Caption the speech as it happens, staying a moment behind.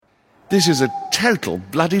This is a total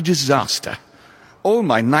bloody disaster. All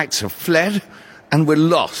my knights have fled, and we're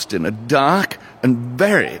lost in a dark and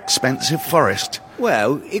very expensive forest.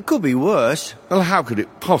 Well, it could be worse. Well, how could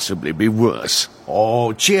it possibly be worse?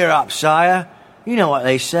 Oh, cheer up, sire. You know what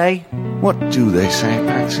they say. What do they say,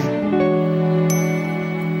 Patsy?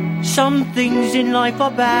 Some things in life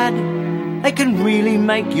are bad. They can really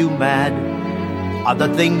make you mad.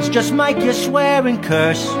 Other things just make you swear and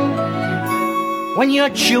curse. When you're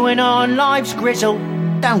chewing on life's gristle,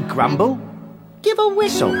 don't grumble, give a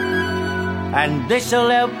whistle. And this'll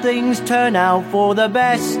help things turn out for the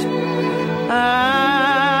best.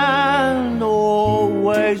 And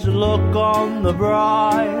always look on the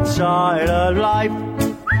bright side of life.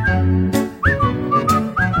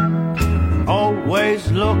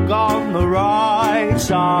 Always look on the right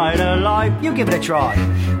side of life. You give it a try.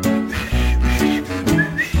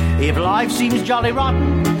 If life seems jolly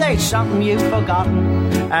rotten, there's something you've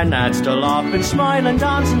forgotten, and that's to laugh and smile and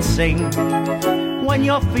dance and sing. When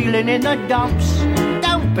you're feeling in the dumps,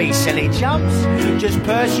 don't be silly chumps. Just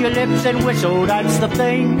purse your lips and whistle, that's the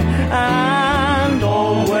thing. And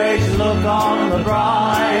always look on the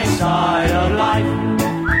bright side of life.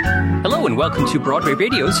 Hello and welcome to Broadway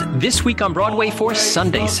Radio's This Week on Broadway for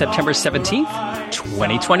Sunday, September 17th,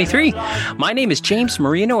 2023. My name is James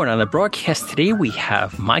Marino, and on the broadcast today we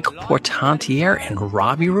have Michael Portantiere and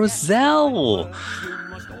Robbie Rozelle.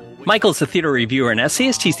 Michael's a theater reviewer and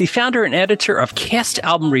essayist. He's the founder and editor of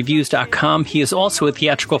CastAlbumReviews.com. He is also a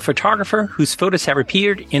theatrical photographer whose photos have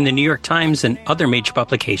appeared in the New York Times and other major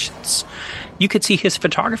publications. You could see his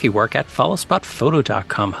photography work at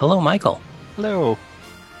followspotphoto.com. Hello, Michael. Hello.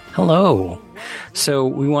 Hello. So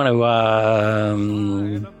we want to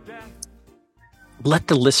let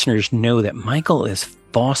the listeners know that Michael is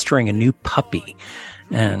fostering a new puppy.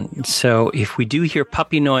 And so if we do hear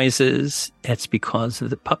puppy noises, it's because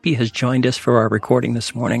the puppy has joined us for our recording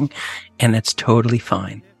this morning, and that's totally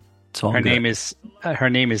fine. It's all her good. Her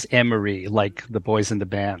name is Emery, like the boys in the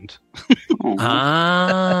band.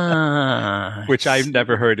 Which I've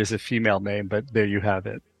never heard as a female name, but there you have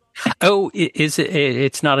it. Oh, is it?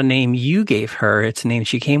 It's not a name you gave her. It's a name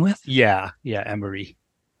she came with? Yeah, Emery.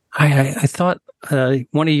 I thought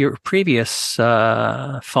one of your previous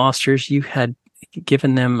fosters, you had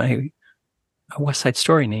given them a West Side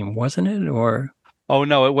Story name, wasn't it? Or oh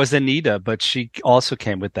no, it was Anita, but she also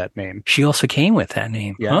came with that name. She also came with that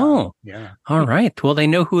name. Yeah. Oh, yeah. All right. Well, they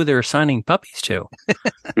know who they're assigning puppies to.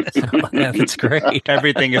 So, that's great.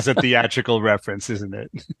 Everything is a theatrical reference, isn't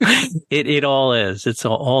it? It all is. It's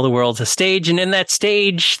all the world's a stage, and in that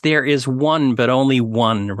stage there is one, but only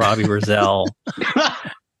one Robbie Rozelle.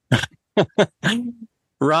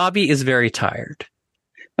 Robbie is very tired.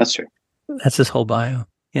 That's true. That's his whole bio.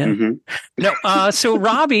 Yeah. Mm-hmm. No. So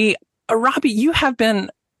Robbie, you have been,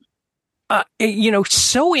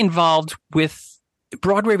 so involved with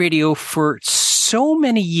Broadway Radio for so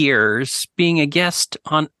many years, being a guest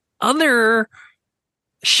on other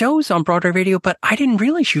shows on Broadway Radio, but I didn't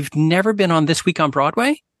realize you've never been on This Week on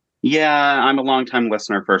Broadway. Yeah, I'm a longtime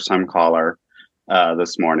listener, first time caller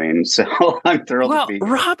this morning, so I'm thrilled to be here.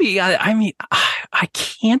 Robbie, I mean, I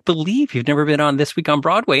can't believe you've never been on This Week on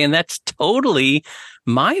Broadway, and that's totally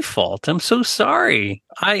my fault. I'm so sorry.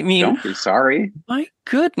 I mean, don't be sorry. My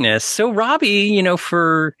goodness. So, Robbie,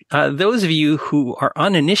 for those of you who are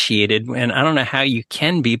uninitiated, and I don't know how you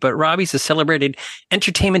can be, but Robbie's a celebrated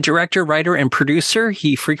entertainment director, writer, and producer.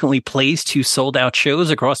 He frequently plays to sold-out shows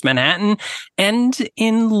across Manhattan and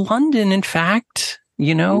in London. In fact,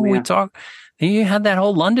 we talk. You had that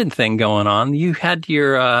whole London thing going on. You had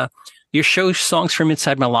your show Songs from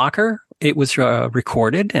Inside My Locker. It was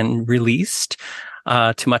recorded and released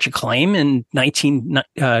to much acclaim in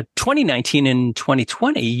 2019 and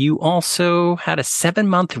 2020. You also had a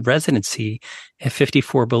 7-month residency at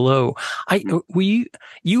 54 Below.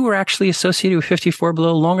 You were actually associated with 54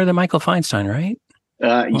 Below longer than Michael Feinstein, right?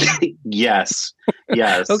 Yes.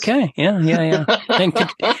 Okay. Yeah.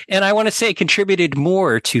 And I want to say contributed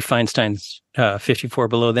more to Feinstein's 54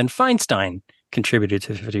 Below than Feinstein contributed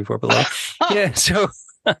to 54 Below. Yeah. So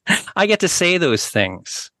I get to say those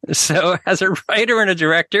things. So as a writer and a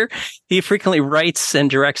director, he frequently writes and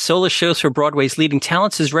directs solo shows for Broadway's leading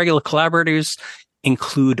talents. His regular collaborators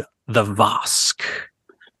include the Vosk.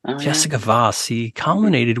 Jessica Voss. He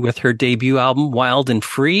culminated with her debut album, Wild and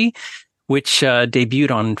Free, which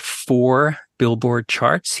debuted on 4 Billboard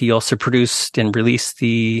charts. He also produced and released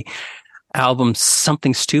the album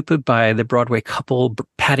Something Stupid by the Broadway couple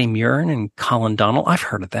Patty Murin and Colin Donnell. I've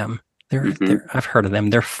heard of them. I've heard of them.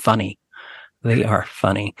 They're funny. They are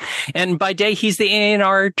funny. And by day, he's the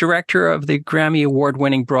A&R director of the Grammy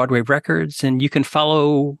Award-winning Broadway Records. And you can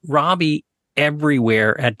follow Robbie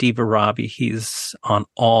everywhere at Diva Robbie. He's on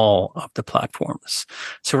all of the platforms.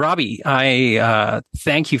 So Robbie, I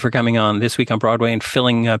thank you for coming on This Week on Broadway and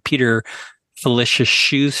filling Peter Felicia's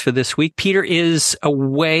shoes for this week. Peter is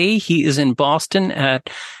away. He is in Boston at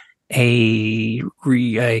a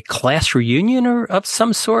class reunion or of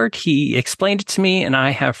some sort. He explained it to me and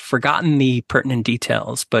I have forgotten the pertinent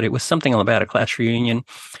details, but it was something about a class reunion.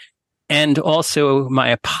 And also my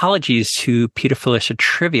apologies to Peter Felicia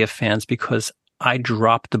trivia fans because I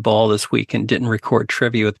dropped the ball this week and didn't record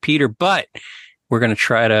trivia with Peter, but we're going to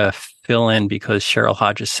try to fill in because Cheryl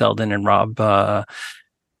Hodges-Selden and Rob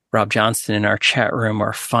Johnston in our chat room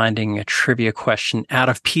are finding a trivia question out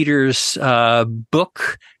of Peter's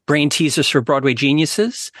book, Brain Teasers for Broadway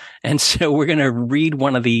Geniuses. And so we're going to read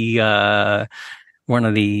one of the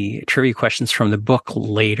trivia questions from the book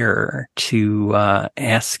later to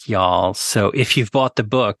ask y'all. So if you've bought the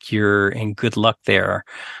book, you're in good luck there.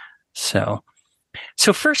 So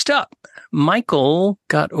first up, Michael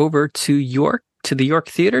got over to the York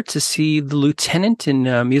Theater to see The Lieutenant in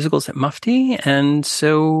musicals at Mufti. And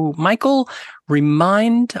so, Michael,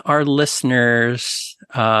 remind our listeners,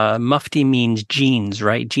 Mufti means jeans,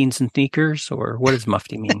 right? Jeans and sneakers, or what does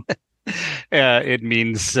Mufti mean? It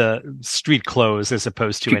means street clothes as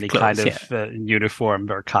opposed to any kind of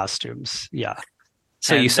uniform or costumes. Yeah.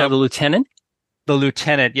 So you saw The Lieutenant? The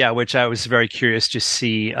Lieutenant, yeah, which I was very curious to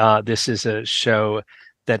see. This is a show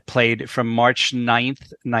that played from March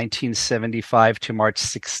 9th, 1975 to March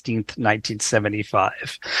 16th,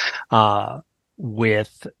 1975,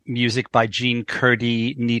 with music by Gene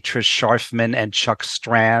Curdy, Nitra Scharfman, and Chuck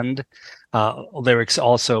Strand. Lyrics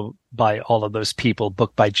also by all of those people,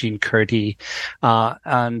 book by Gene Curdy.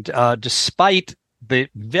 And despite the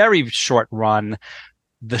very short run,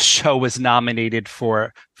 the show was nominated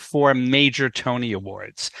for 4 major Tony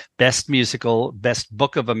Awards: Best Musical, Best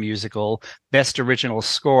Book of a Musical, Best Original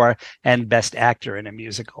Score, and Best Actor in a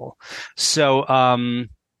Musical. So,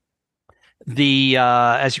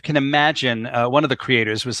 as you can imagine, one of the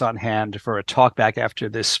creators was on hand for a talkback after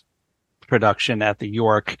this production at the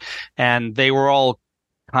York, and they were all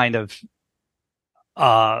kind of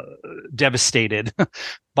devastated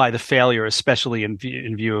by the failure, especially in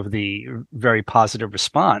view of the very positive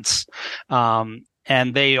response. And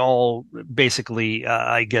they all basically,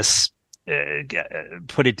 I guess,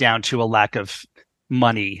 put it down to a lack of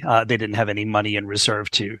money. They didn't have any money in reserve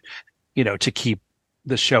to keep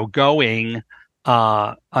the show going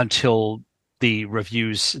until the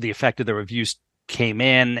effect of the reviews came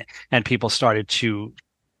in and people started to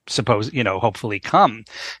hopefully come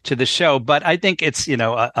to the show. But I think it's,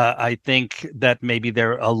 I think that maybe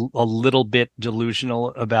they're a little bit delusional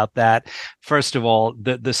about that. First of all,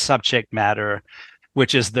 the subject matter,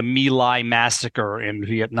 which is the My Lai massacre in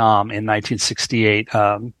Vietnam in 1968,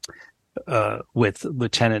 with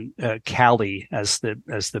Lieutenant Calley as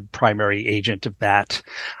the primary agent of that,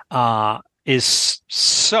 is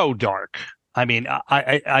so dark. I mean,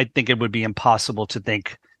 I think it would be impossible to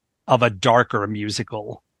think of a darker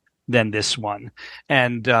musical than this one.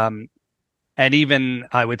 And even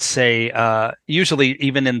I would say, usually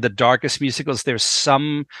even in the darkest musicals, there's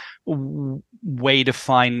some way to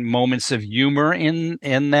find moments of humor in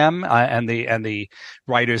them, and the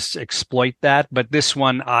writers exploit that. But this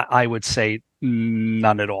one, I would say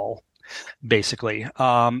none at all, basically.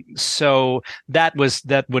 So that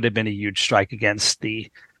would have been a huge strike against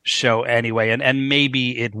the show anyway. And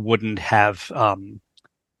maybe it wouldn't have,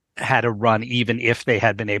 had a run even if they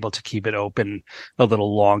had been able to keep it open a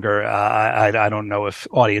little longer. I don't know if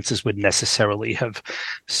audiences would necessarily have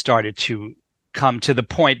started to come to the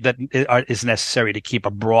point that it is necessary to keep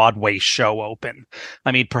a Broadway show open.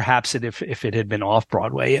 I mean, perhaps if it had been off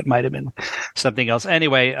Broadway, it might have been something else.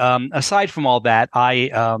 Anyway, aside from all that,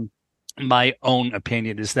 my own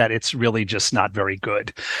opinion is that it's really just not very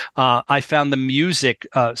good. I found the music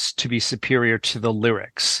to be superior to the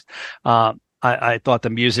lyrics. I thought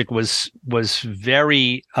the music was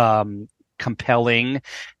very compelling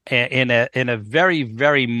in a very,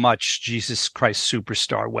 very much Jesus Christ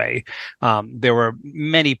Superstar way. There were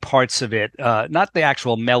many parts of it, not the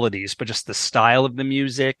actual melodies, but just the style of the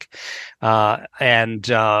music, and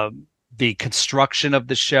the construction of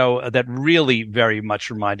the show that really very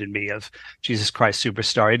much reminded me of Jesus Christ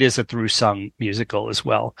Superstar. It is a through-sung musical as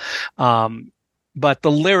well. But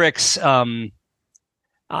the lyrics,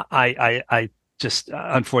 I just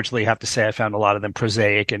unfortunately have to say I found a lot of them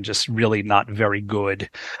prosaic and just really not very good.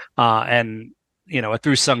 And a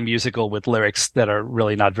through-sung musical with lyrics that are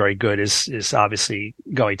really not very good is obviously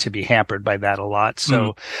going to be hampered by that a lot.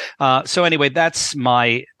 So, so anyway, that's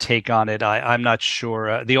my take on it. I'm not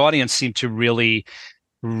sure. The audience seemed to really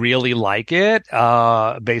like it,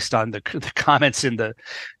 based on the comments in the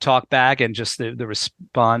talk back and just the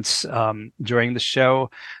response during the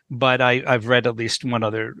show. But I've read at least one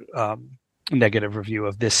other negative review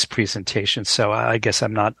of this presentation, so I guess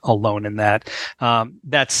I'm not alone in that.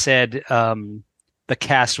 That said, the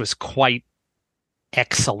cast was quite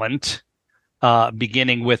excellent,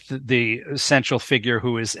 beginning with the central figure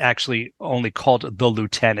who is actually only called the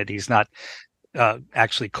Lieutenant. He's not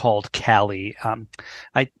actually called Callie.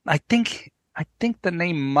 I think the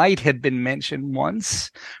name might have been mentioned once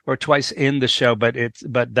or twice in the show, but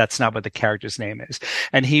that's not what the character's name is.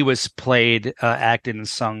 And he was played, acted and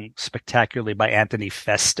sung spectacularly by Anthony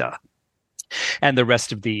Festa. And the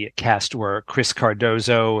rest of the cast were Chris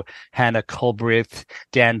Cardozo, Hannah Culbreth,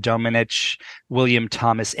 Dan Domenech, William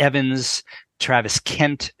Thomas Evans, Travis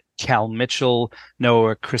Kent, Cal Mitchell,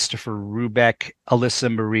 Noah Christopher Rubeck,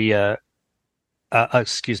 Alyssa Marie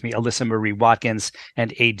Watkins,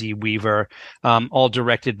 and A.D. Weaver, all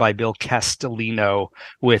directed by Bill Castellino,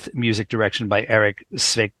 with music direction by Eric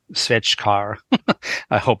Svejcar.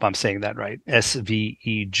 I hope I'm saying that right.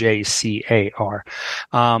 Svejcar.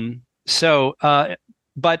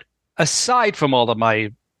 But aside from all of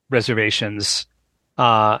my reservations,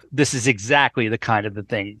 this is exactly the kind of the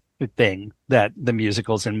thing that the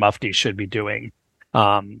musicals in Mufti should be doing.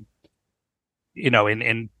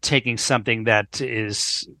 In taking something that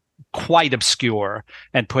is quite obscure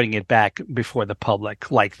and putting it back before the public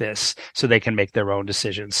like this, so they can make their own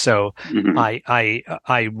decisions. So I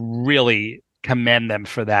really commend them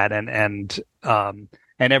for that, and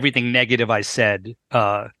everything negative I said,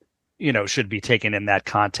 should be taken in that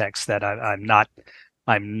context. That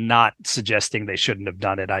I'm not suggesting they shouldn't have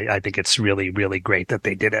done it. I think it's really, really great that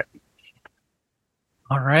they did it.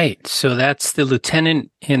 All right. So that's the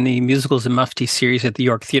Lieutenant in the Musicals and Mufti series at the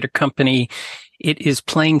York Theatre Company. It is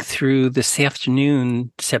playing through this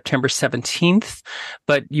afternoon, September 17th,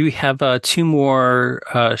 but you have two more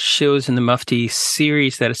shows in the Mufti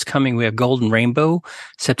series that is coming. We have Golden Rainbow,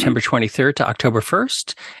 September 23rd to October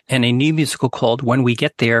 1st, and a new musical called When We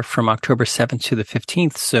Get There from October 7th to the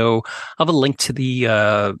 15th. So I'll have a link to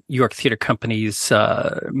the York Theatre Company's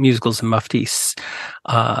Musicals and Mufti's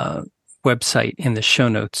website in the show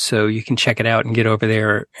notes, so you can check it out and get over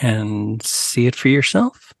there and see it for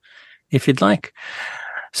yourself if you'd like.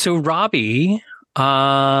 So Robbie,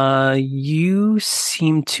 you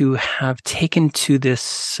seem to have taken to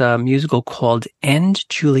this musical called End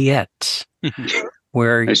Juliet,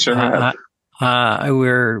 where I sure have.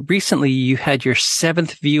 Where recently you had your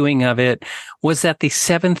 7th viewing of it. Was that the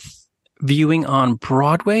 7th viewing on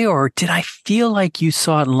Broadway, or did I feel like you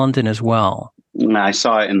saw it in London as well? I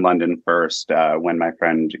saw it in London first, when my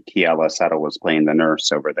friend Kiela Settle was playing the nurse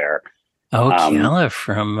over there. Oh, Kiela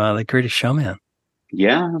from The Greatest Showman.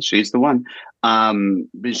 Yeah, she's the one.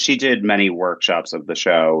 She did many workshops of the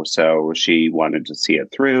show, so she wanted to see it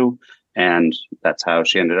through. And that's how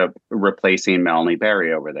she ended up replacing Melanie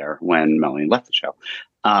Berry over there when Melanie left the show.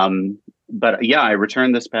 But yeah, I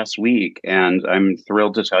returned this past week, and I'm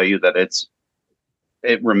thrilled to tell you that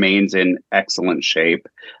it remains in excellent shape.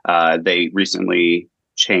 They recently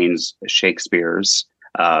changed Shakespeare's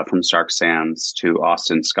from Stark Sands to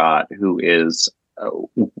Austin Scott, who is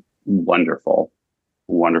wonderful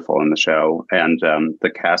in the show. And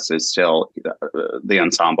the cast is still, the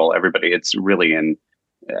ensemble, everybody, it's really in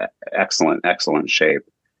excellent shape.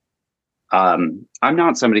 I'm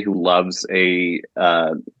not somebody who loves a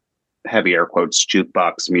heavy air quotes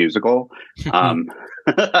jukebox musical.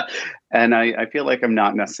 And I feel like I'm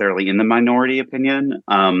not necessarily in the minority opinion,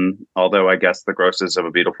 although I guess the grosses of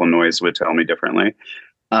A Beautiful Noise would tell me differently.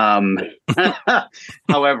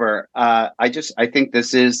 However, I think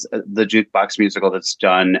this is the jukebox musical that's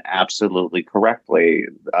done absolutely correctly.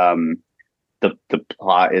 The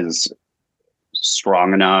plot is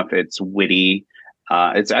strong enough. It's witty.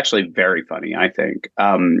 It's actually very funny, I think.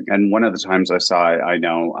 And one of the times I saw it, I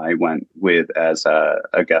know I went with as a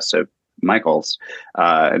guest of Michael's,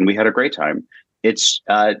 and we had a great time. It's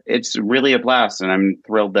really a blast, and I'm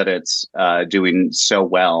thrilled that it's doing so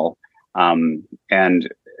well. And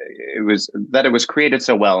it was created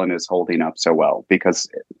so well and is holding up so well, because,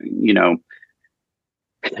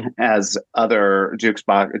 as other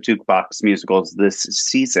jukebox musicals this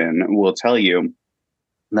season will tell you,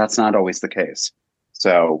 that's not always the case.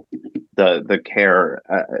 So the care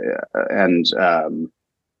and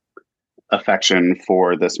affection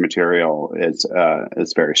for this material is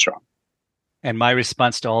very strong. And my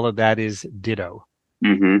response to all of that is ditto.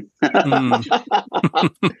 Mm-hmm. Mm.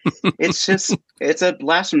 It's a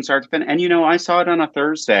blast from start to finish. And I saw it on a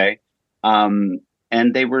Thursday, and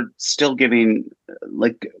they were still giving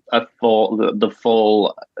like the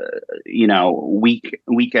full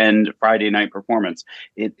weekend Friday night performance.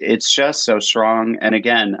 It's just so strong. And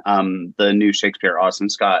again, the new Shakespeare, Austin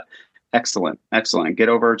Scott, excellent. Get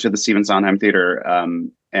over to the Stephen Sondheim Theater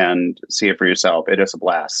and see it for yourself. It is a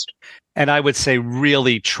blast. And I would say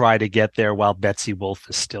really try to get there while Betsy Wolfe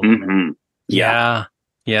is still in it.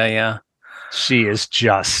 Yeah. She is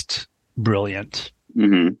just brilliant.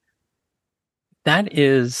 Mm-hmm. That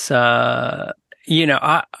is, I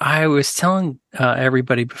was telling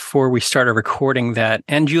everybody before we started recording that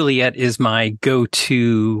And Juliet is my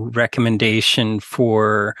go-to recommendation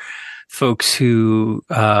for folks who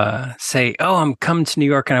say, "Oh, I'm coming to New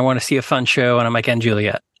York and I want to see a fun show," and I'm like, "And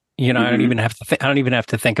Juliet." I don't even have to. I don't even have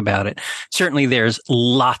to think about it. Certainly, there's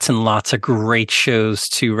lots and lots of great shows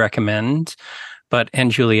to recommend, but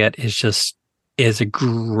And Juliet is a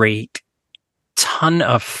great, ton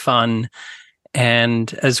of fun,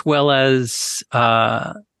 and as well as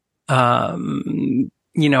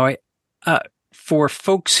for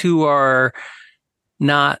folks who are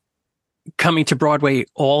not coming to Broadway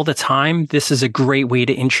all the time, this is a great way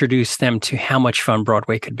to introduce them to how much fun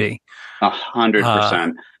Broadway could be.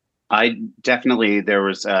 100%. There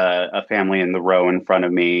was a family in the row in front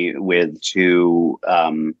of me with two,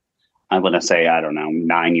 I'm going to say, I don't know,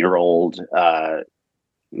 9-year-old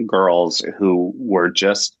girls who were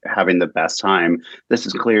just having the best time. This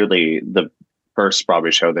is clearly the first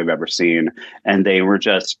Broadway show they've ever seen, and they were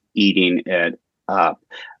just eating it up.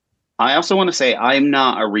 I also want to say I'm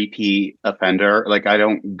not a repeat offender. Like, I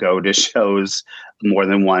don't go to shows more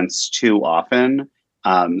than once too often.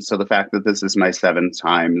 So the fact that this is my 7th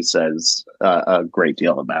time says a great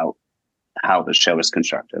deal about how the show is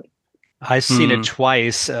constructed. I've seen it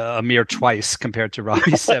twice, a mere twice compared to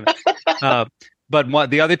Robbie's 7. But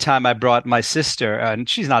the other time I brought my sister, and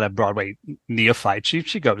she's not a Broadway neophyte.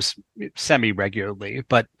 She goes semi-regularly,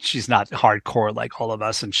 but she's not hardcore like all of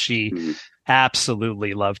us, and she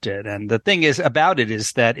absolutely loved it. And the thing is about it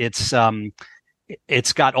is that it's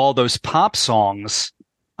got all those pop songs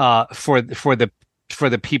for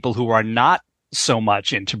the people who are not so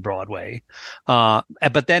much into Broadway.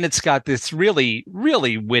 But then it's got this really,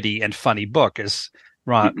 really witty and funny book, as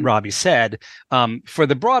Robbie said, for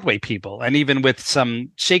the Broadway people, and even with some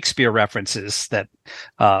Shakespeare references that,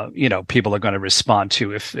 people are going to respond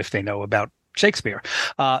to if they know about Shakespeare.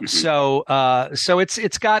 So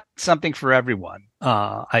it's got something for everyone.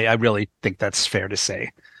 I really think that's fair to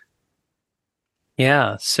say.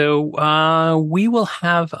 Yeah. So, we will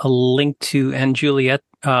have a link to And Juliet,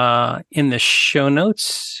 in the show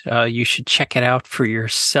notes. You should check it out for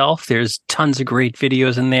yourself. There's tons of great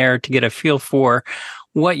videos in there to get a feel for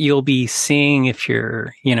what you'll be seeing. If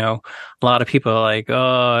you're, a lot of people are like,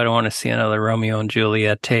 "Oh, I don't want to see another Romeo and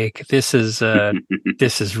Juliet take." This is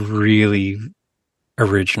really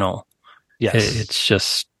original. Yes.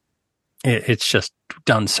 It's just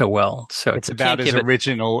done so well. So it's about as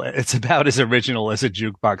original. It's about as original as a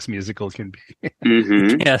jukebox musical can be.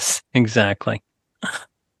 Yes, exactly.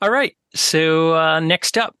 All right. So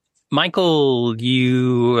next up, Michael,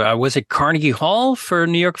 you was it Carnegie Hall for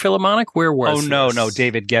New York Philharmonic? Where was? No,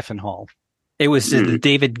 David Geffen Hall. It was the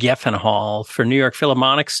David Geffen Hall for New York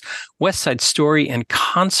Philharmonic's West Side Story in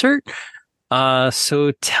concert.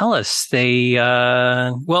 So tell us,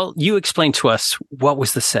 you explain to us, what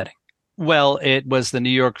was the setting? Well, it was the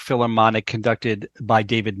New York Philharmonic, conducted by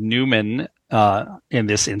David Newman in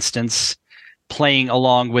this instance, playing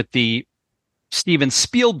along with the Steven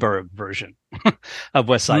Spielberg version of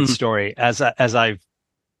West Side Story. As I've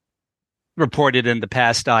reported in the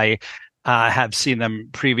past, I have seen them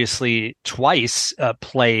previously twice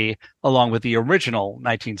play along with the original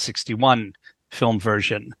 1961 film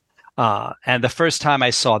version. And the first time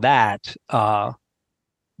I saw that,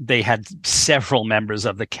 they had several members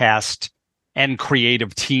of the cast and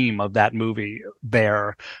creative team of that movie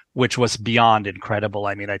there, which was beyond incredible.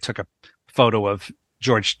 I mean, I took a photo of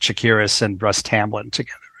George Chakiris and Russ Tamblyn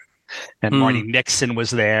together, and Marty Nixon was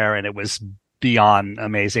there, and it was beyond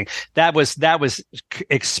amazing. That was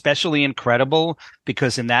especially incredible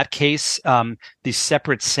because in that case, the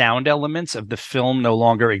separate sound elements of the film no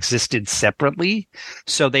longer existed separately.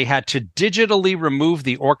 So they had to digitally remove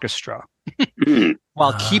the orchestra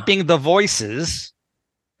while keeping the voices,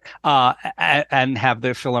 and have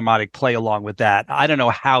the Philharmonic play along with that. I don't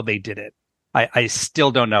know how they did it. I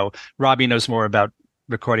still don't know. Robbie knows more about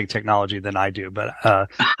recording technology than I do, but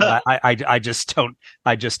I just don't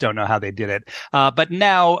know how they did it. But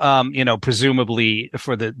now, presumably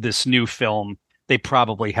for this new film, they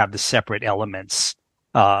probably have the separate elements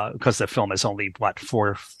because the film is only what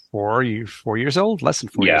 4 years old, less than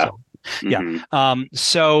 4 years old. Mm-hmm. Yeah.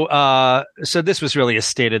 So this was really a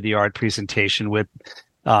state of the art presentation with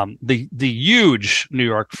the huge New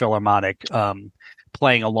York Philharmonic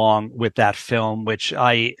playing along with that film, which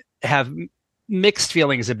I have mixed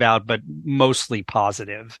feelings about, but mostly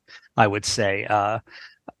positive, I would say.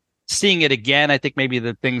 Seeing it again, I think maybe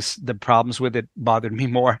the problems with it bothered me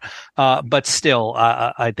more. But still,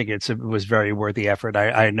 I think it was very worthy effort.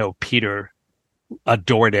 I know Peter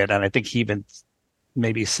adored it, and I think he even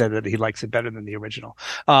maybe said that he likes it better than the original.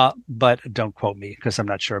 But don't quote me because I'm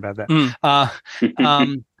not sure about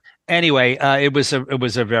that. Anyway, it was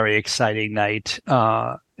a very exciting night,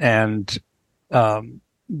 and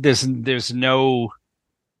there's no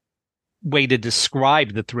way to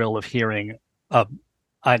describe the thrill of hearing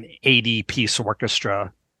an 80-piece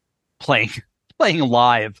orchestra playing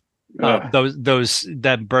live.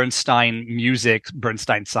 That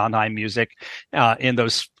Bernstein Sondheim music, in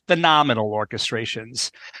those phenomenal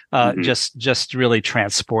orchestrations, just really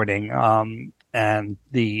transporting. And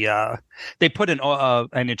they put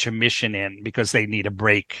an intermission in because they need a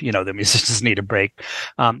break. The musicians need a break.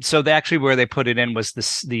 So where they put it in was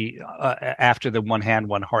after the One Hand,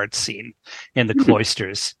 One Heart scene in the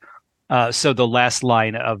cloisters. So the last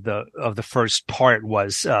line of the first part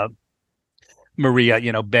was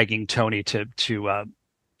Maria, begging Tony to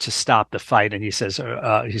stop the fight, and he says,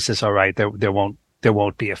 "All right, there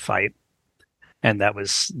won't be a fight." And that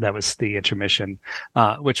was the intermission,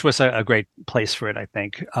 which was a great place for it, I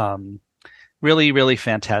think. Really, really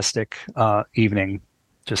fantastic evening,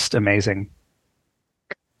 just amazing.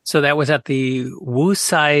 So that was at the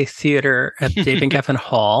Wusai Theater at David Geffen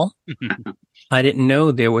Hall. I didn't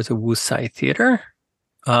know there was a Wusai Theater.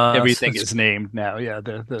 Everything is named now. Yeah.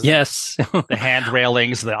 Yes. The hand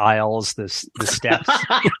railings, the aisles, the steps.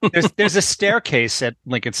 There's a staircase at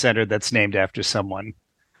Lincoln Center that's named after someone.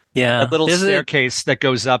 Yeah. A little staircase that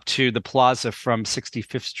goes up to the plaza from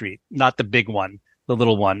 65th Street. Not the big one, the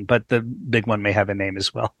little one, but the big one may have a name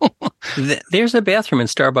as well. There's a bathroom in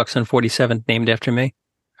Starbucks on 47th named after me.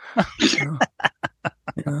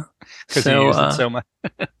 Yeah. Because you use it so much.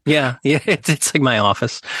 Yeah, it's like my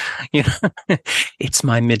office. It's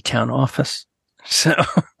my Midtown office. So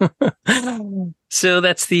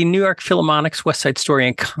that's the New York Philharmonic's West Side Story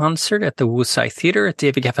in concert at the Wusai Theater at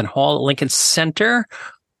David Geffen Hall at Lincoln Center.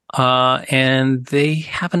 And they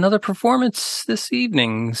have another performance this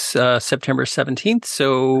evening, September 17th.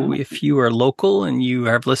 So if you are local and you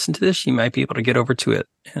have listened to this, you might be able to get over to it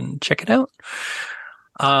and check it out.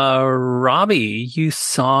 Robbie, you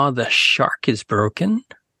saw The Shark is Broken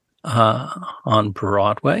on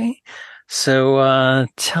Broadway. So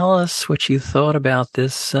tell us what you thought about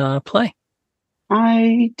this play.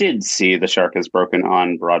 I did see The Shark is Broken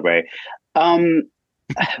on Broadway.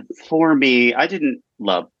 For me, I didn't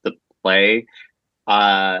love the play,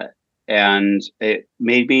 and it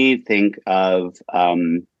made me think of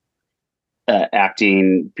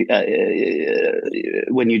acting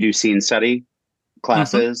when you do scene study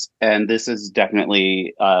classes, and this is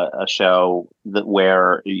definitely a show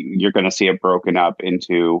where you're going to see it broken up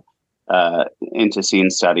into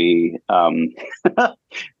scene study,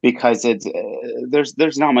 because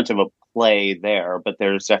there's not much of a play there, but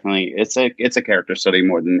there's definitely it's a character study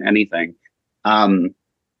more than anything.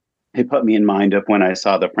 It put me in mind of when I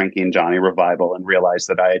saw the Frankie and Johnny revival and realized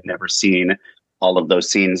that I had never seen all of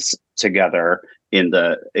those scenes together in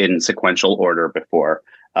sequential order before.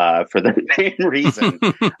 For the same reason.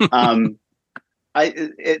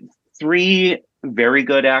 Three very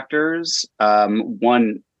good actors,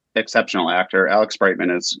 one exceptional actor. Alex Brightman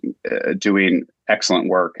is doing excellent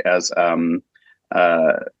work as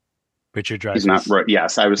Richard Dreyfuss. He's not Roy.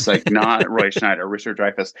 Yes, I was like not Roy Schneider, Richard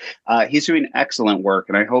Dreyfuss. He's doing excellent work,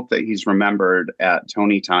 and I hope that he's remembered at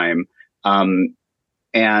Tony time.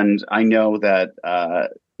 And I know that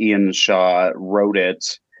Ian Shaw wrote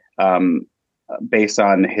it based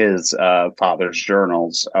on his father's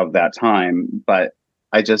journals of that time, but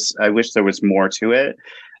I wish there was more to it.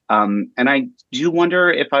 And I do wonder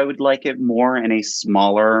if I would like it more in a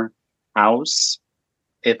smaller house,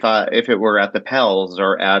 if it were at the Pels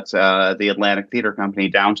or at the Atlantic Theater Company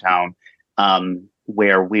downtown,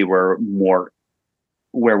 where we were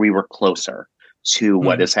closer to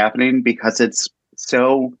what is happening, because it's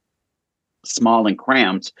so small and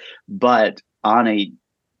cramped, but on a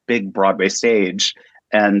big Broadway stage,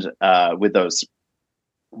 and with those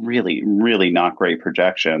really, really not great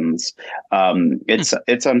projections.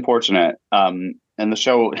 It's unfortunate. And the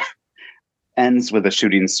show ends with a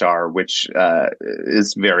shooting star, which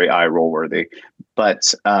is very eye roll worthy.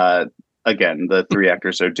 But again, the three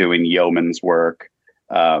actors are doing yeoman's work,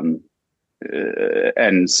 and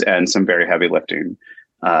some very heavy lifting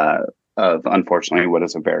of, unfortunately, what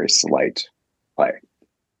is a very slight play.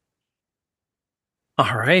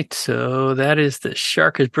 All right, so that is The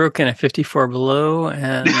Shark is Broken at 54 Below,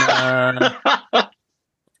 and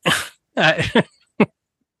at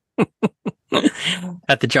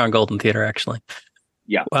the John Golden Theater, actually.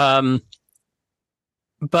 Yeah.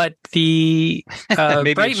 But the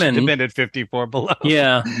maybe Brightman it should have been at 54 Below.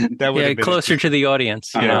 Yeah, that would have been closer to the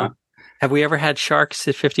audience. You know, have we ever had Sharks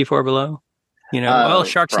at 54 Below? You know,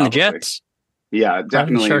 Sharks probably. and the Jets. Yeah,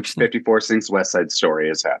 definitely. 54 Sinks West Side Story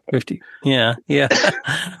has happened. 50. Yeah.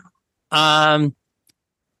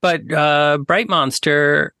 But Bright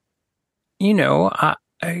Monster, you know,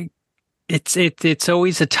 it's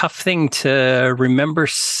always a tough thing to remember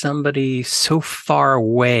somebody so far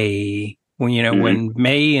away when, you know, when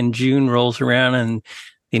May and June rolls around and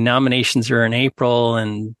the nominations are in April,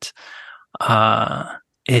 and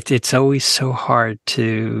it's always so hard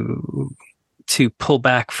to pull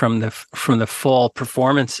back from the fall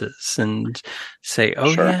performances and say,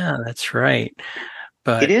 oh, sure. Yeah, that's right.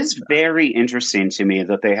 But it is very interesting to me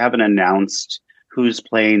that they haven't announced who's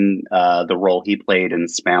playing the role he played in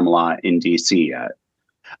Spamalot in DC yet.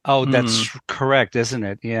 Oh, that's correct, isn't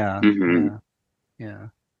it? Yeah. Mm-hmm.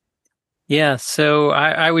 Yeah. So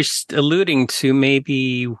I was alluding to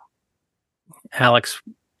maybe Alex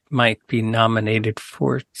might be nominated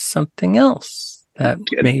for something else that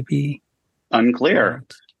maybe unclear.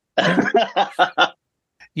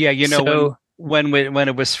 Yeah, you know, so, when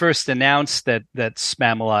it was first announced that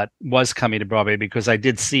Spamalot was coming to Broadway, because I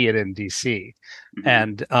did see it in DC,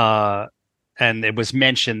 and it was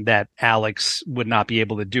mentioned that Alex would not be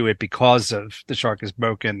able to do it because of The Shark is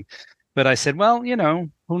Broken. But I said, well, you know,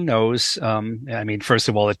 who knows? I mean, first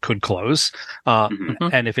of all, it could close,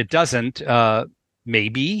 and if it doesn't,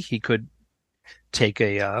 maybe he could take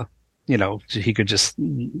he could just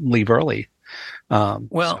leave early.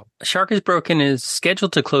 Shark is Broken is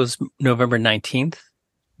scheduled to close November 19th.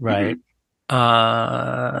 Right.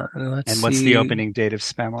 What's the opening date of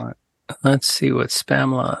Spamalot? Let's see what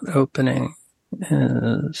Spamalot opening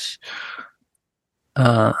is.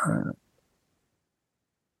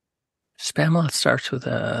 Spamalot starts with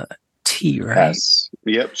a T, right? Yes.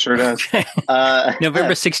 Yep, sure does.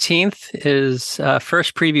 November 16th is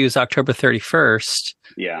first preview is October 31st.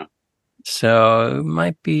 Yeah. So it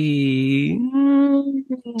might be.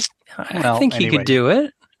 I think he could do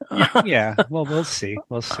it. Yeah. Well, we'll see.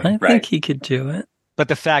 I think he could do it. But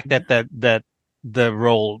the fact that the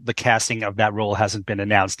casting of that role hasn't been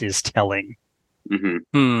announced is telling,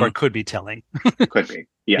 or it could be telling. Could be.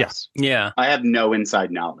 Yes. Yeah. I have no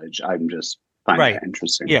inside knowledge. I'm just finding it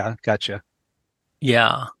interesting. Yeah. Gotcha.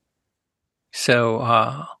 Yeah. So,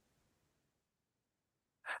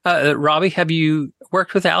 Robbie, have you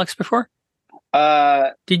worked with Alex before?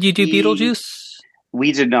 Did you do Beetlejuice?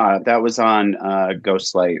 We did not. That was on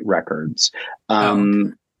Ghostlight Records.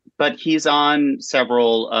 But he's on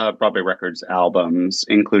several Broadway Records albums,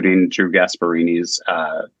 including Drew Gasparini's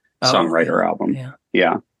songwriter album.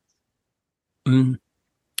 Yeah.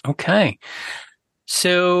 Okay.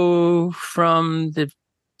 So from the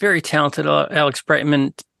very talented Alex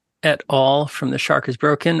Brightman et al. From The Shark is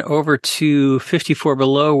Broken over to 54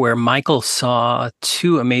 Below, where Michael saw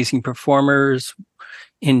two amazing performers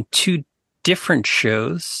in two different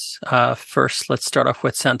shows. First, let's start off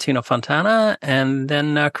with Santino Fontana and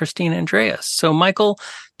then Christine Andreas. So, Michael,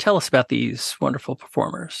 tell us about these wonderful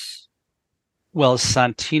performers. Well,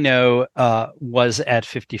 Santino was at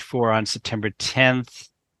 54 on September 10th,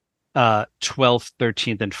 12th,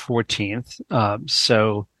 13th, and 14th.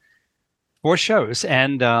 So 4 shows.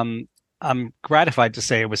 And I'm gratified to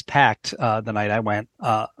say it was packed the night I went.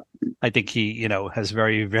 I think he, has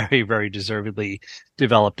very, very, very deservedly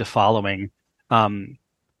developed a following from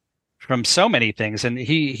so many things. And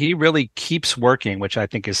he really keeps working, which I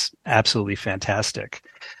think is absolutely fantastic.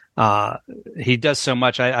 He does so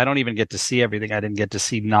much. I don't even get to see everything. I didn't get to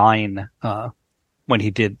see 9 when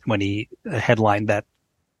he headlined that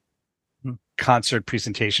concert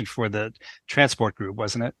presentation for the Transport Group,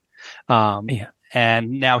 wasn't it? Yeah.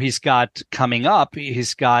 And now he's got coming up,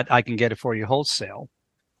 I Can Get It For You Wholesale.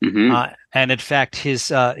 And in fact,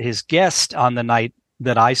 his guest on the night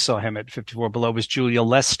that I saw him at 54 Below was Julia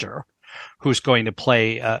Lester, who's going to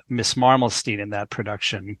play Miss Marmalstein in that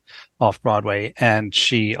production off Broadway. And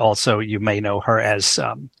she also, you may know her as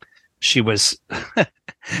she was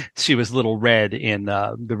she was Little Red in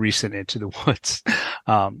the recent Into the Woods.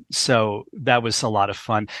 So that was a lot of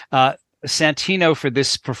fun. Santino, for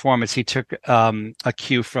this performance, he took a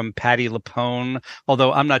cue from Patti LuPone,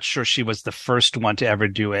 although I'm not sure she was the first one to ever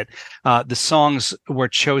do it. The songs were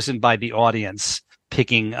chosen by the audience,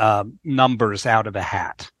 picking numbers out of a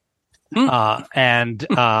hat. And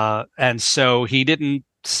so he didn't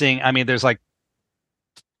sing. I mean, there's like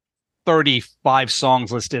 35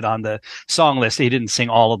 songs listed on the song list. He didn't sing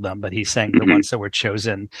all of them, but he sang the ones that were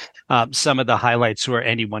chosen. Some of the highlights were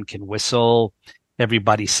Anyone Can Whistle,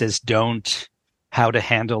 Everybody Says Don't, How to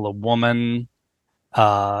Handle a Woman,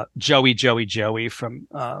 Joey, Joey, Joey from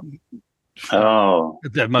The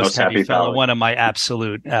Most Happy Fellow, one of my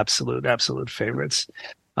absolute favorites.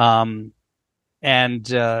 And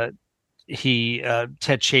Ted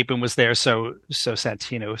Chapin was there, so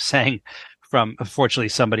Santino sang from, unfortunately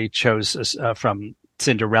somebody chose from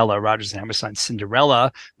Cinderella, Rodgers and Hammerstein's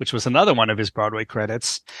Cinderella, which was another one of his Broadway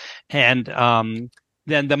credits. And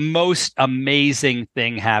then the most amazing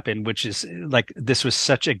thing happened, which is like, this was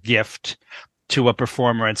such a gift to a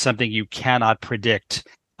performer and something you cannot predict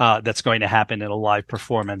that's going to happen in a live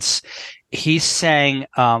performance. He sang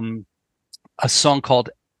a song called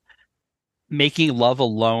Making Love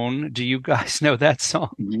Alone. Do you guys know that song?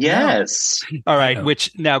 Yes. All right.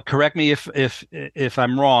 Which, now correct me if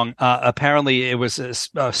I'm wrong. Apparently it was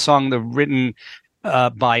a song written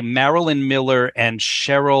by Marilyn Miller and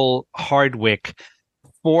Cheryl Hardwick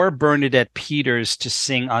for Bernadette Peters to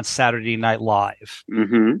sing on Saturday Night Live.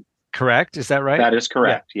 Mm-hmm. Correct? Is that right? That is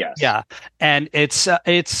correct. Yeah. Yes. Yeah. And it's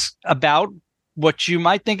about what you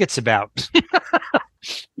might think it's about.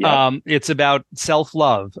 Yep. It's about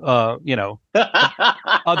self-love, other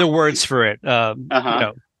words for it,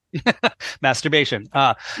 masturbation.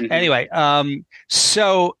 Anyway,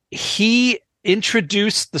 so he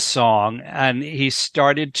introduced the song and he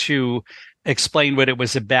started to explain what it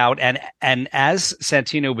was about. And as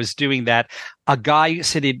Santino was doing that, a guy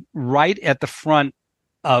sitting right at the front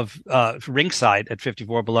of ringside at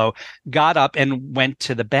 54 Below got up and went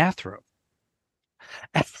to the bathroom.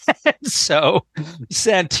 And so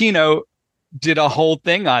Santino did a whole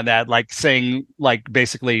thing on that, like saying, like,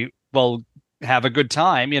 basically, well, have a good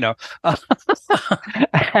time,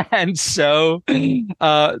 and so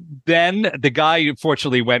then the guy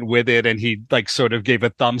unfortunately went with it, and he like sort of gave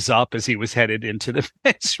a thumbs up as he was headed into the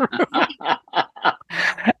men's room.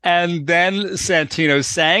 And then Santino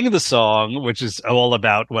sang the song, which is all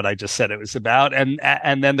about what I just said it was about,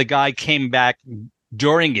 and then the guy came back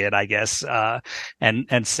during it, I guess,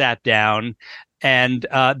 and sat down, and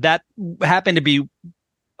that happened to be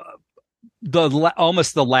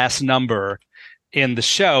almost the last number in the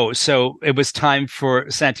show. So it was time for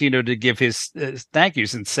Santino to give his thank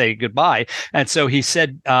yous and say goodbye. And so he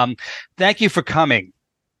said, thank you for coming.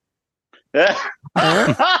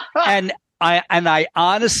 And I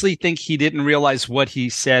honestly think he didn't realize what he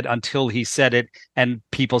said until he said it and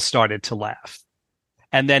people started to laugh.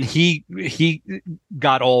 And then he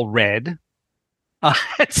got all red and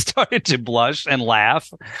started to blush and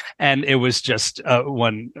laugh. And it was just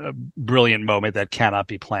one brilliant moment that cannot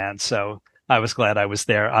be planned. So I was glad I was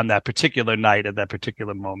there on that particular night at that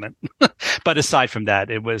particular moment. But aside from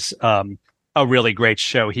that, it was a really great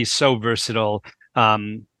show. He's so versatile.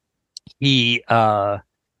 He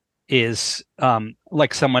is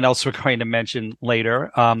like someone else we're going to mention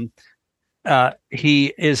later.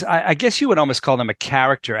 He is, I guess you would almost call him a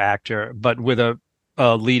character actor, but with a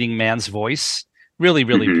leading man's voice. Really,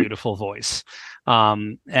 really beautiful voice.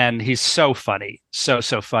 And he's so funny, so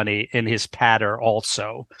funny in his patter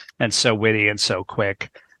also, and so witty and so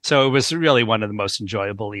quick. So it was really one of the most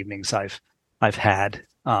enjoyable evenings I've had.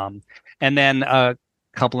 And then a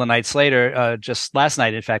couple of nights later, just last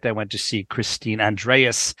night, in fact, I went to see Christine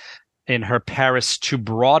Andreas in her Paris to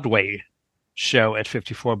Broadway show at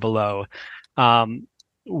 54 Below,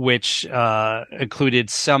 which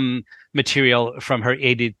included some material from her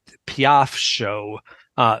Edith Piaf show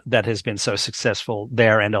that has been so successful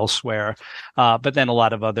there and elsewhere, but then a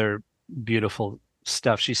lot of other beautiful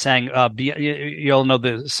stuff. She sang, you'll know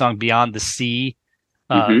the song Beyond the Sea,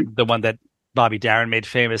 the one that Bobby Darin made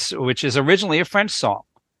famous, which is originally a French song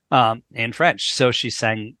in French. So she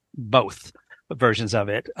sang both versions of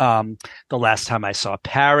it. The Last Time I Saw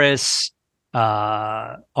Paris,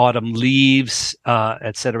 Autumn Leaves,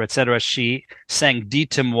 et cetera, et cetera. She sang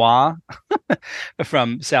Dites-moi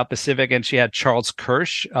from South Pacific, and she had Charles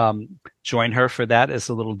Kirsch join her for that as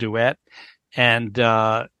a little duet. And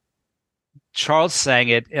Charles sang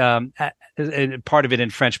it, part of it in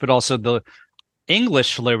French, but also the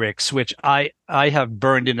English lyrics, which I have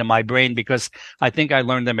burned into my brain because I think I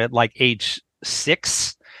learned them at like age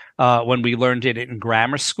 6 when we learned it in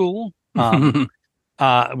grammar school. We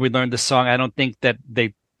learned the song. I don't think that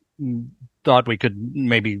they thought we could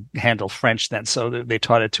maybe handle French then, so they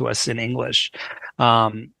taught it to us in English.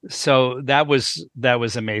 So that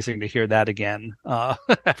was amazing to hear that again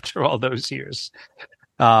after all those years.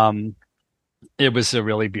 It was a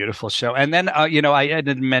really beautiful show. And then I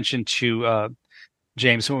didn't mention to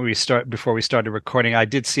James before we started recording, I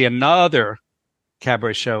did see another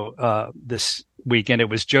cabaret show this weekend. It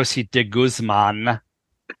was Josie de Guzman.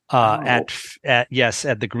 At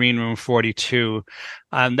the Green Room 42.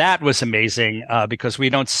 And that was amazing because we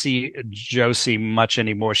don't see Josie much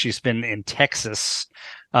anymore. She's been in Texas,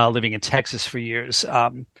 living in Texas for years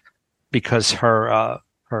because her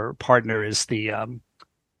partner is the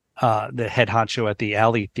head honcho at the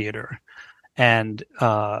Alley Theater. And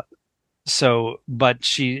but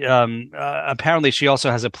she apparently she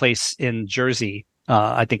also has a place in Jersey.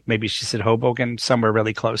 I think maybe she's at Hoboken, somewhere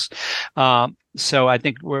really close. So I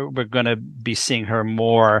think we're going to be seeing her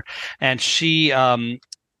more. And she, her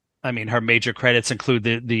major credits include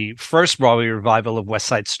the first Broadway revival of West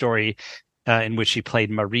Side Story, in which she played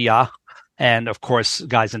Maria. And of course,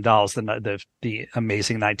 Guys and Dolls, the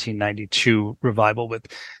amazing 1992 revival with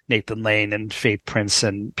Nathan Lane and Faith Prince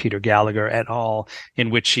and Peter Gallagher et al., in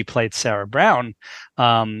which she played Sarah Brown.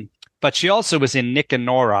 But she also was in Nick and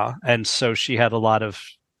Nora, and so she had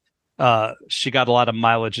she got a lot of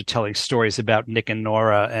mileage of telling stories about Nick and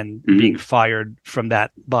Nora and being fired from that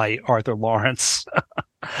by Arthur Lawrence.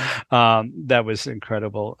 That was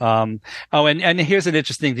incredible. And here's an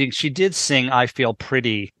interesting thing. She did sing I Feel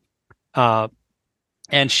Pretty, and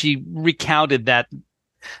she recounted that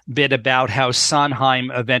bit about how Sondheim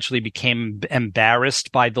eventually became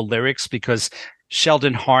embarrassed by the lyrics because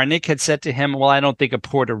Sheldon Harnick had said to him, well, I don't think a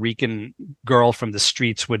Puerto Rican girl from the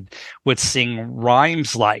streets would sing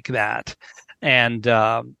rhymes like that. And,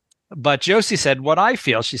 but Josie said, what I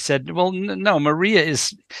feel, she said, well, no, Maria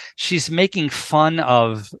she's making fun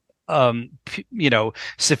of,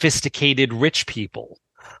 sophisticated rich people.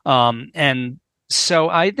 And so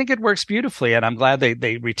I think it works beautifully. And I'm glad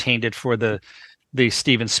they retained it for the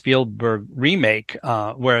Steven Spielberg remake,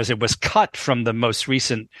 whereas it was cut from the most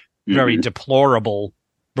recent very deplorable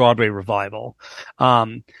Broadway revival.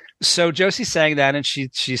 So Josie sang that, and she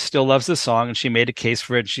still loves the song, and she made a case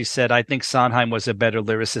for it. She said, I think Sondheim was a better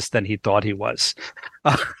lyricist than he thought he was.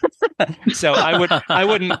 So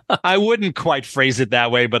I wouldn't quite phrase it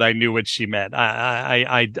that way, but I knew what she meant.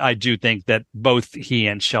 I do think that both he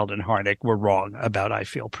and Sheldon Harnick were wrong about I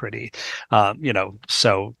Feel Pretty.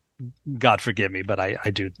 So God forgive me, but I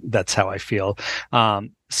do. That's how I feel.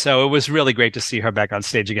 So it was really great to see her back on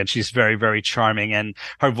stage again. She's very, very charming, and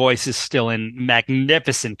her voice is still in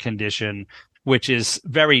magnificent condition, which is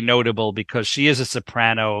very notable because she is a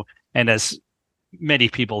soprano. And as many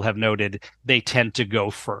people have noted, they tend to go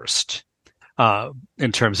first,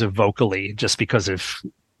 in terms of vocally, just because of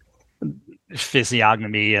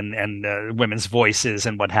physiognomy and women's voices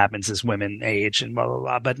and what happens as women age and blah, blah,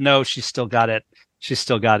 blah. But no, she's still got it. She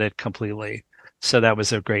still got it completely. So that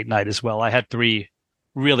was a great night as well. I had 3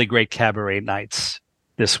 really great cabaret nights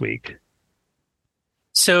this week.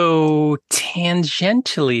 So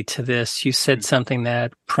tangentially to this, you said something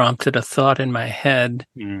that prompted a thought in my head,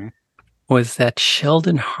 was that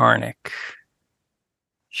Sheldon Harnick,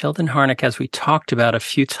 as we talked about a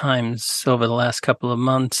few times over the last couple of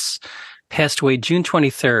months, passed away June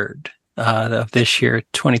 23rd of this year,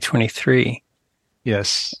 2023.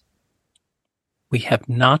 Yes. We have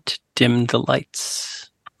not dimmed the lights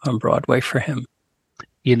on Broadway for him.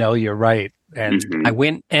 You're right. And I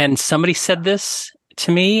went and somebody said this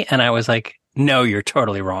to me, and I was like, no, you're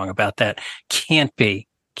totally wrong about that. Can't be.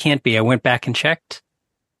 I went back and checked.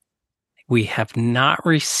 We have not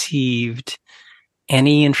received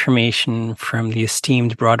any information from the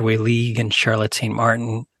esteemed Broadway League and Charlotte St.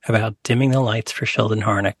 Martin about dimming the lights for Sheldon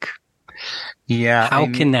Harnick. Yeah. How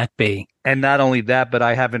can that be? And not only that, but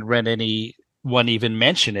I haven't read anyone even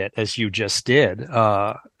mention it as you just did.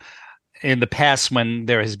 In the past, when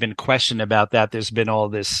there has been question about that, there's been all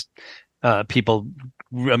this people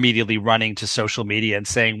immediately running to social media and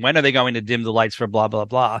saying, when are they going to dim the lights for blah, blah,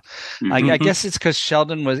 blah. I guess it's because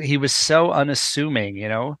Sheldon was so unassuming,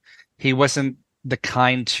 he wasn't the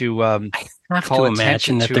kind to I have to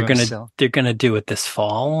imagine that they're gonna do it this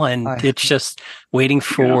fall, and it's just waiting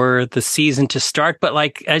for the season to start. But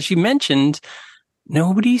like as you mentioned,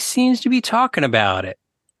 nobody seems to be talking about it.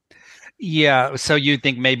 Yeah, so you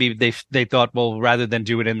think maybe they thought, well, rather than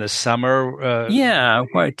do it in the summer,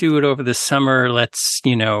 why do it over the summer? Let's,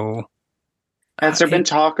 Has there been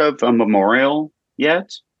talk of a memorial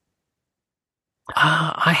yet?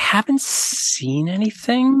 I haven't seen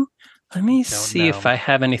anything. Let me see if I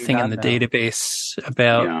have anything in the database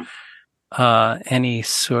about any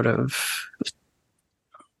sort of.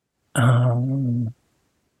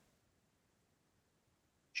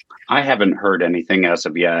 I haven't heard anything as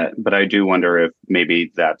of yet, but I do wonder if maybe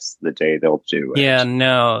that's the day they'll do it. Yeah,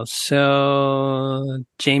 no. So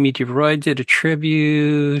Jamie DeRoy did a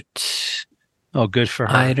tribute. Oh, good for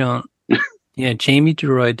her. I don't. Yeah, Jamie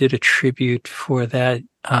DeRoy did a tribute for that.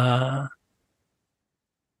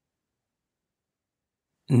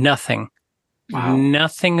 Nothing. Wow.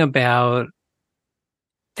 Nothing about.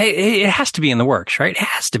 It has to be in the works, right? It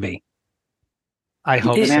has to be. I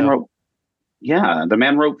hope so. The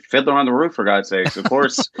man wrote Fiddler on the Roof, for God's sakes. Of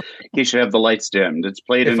course, he should have the lights dimmed. It's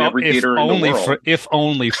played in every theater in the world. If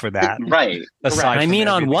only for that. Right. I mean,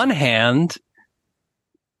 on one hand,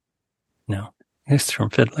 no, it's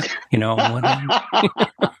from Fiddler. On one hand.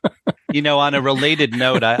 On a related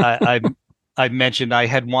note, I mentioned I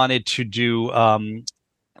had wanted to do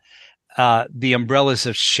The Umbrellas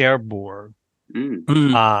of Cherbourg,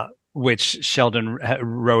 which Sheldon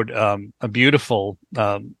wrote a beautiful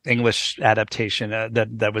English adaptation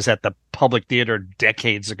that was at the Public Theater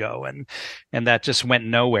decades ago, and that just went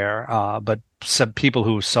nowhere. But some people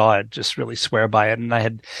who saw it just really swear by it, and I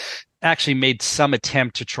had actually made some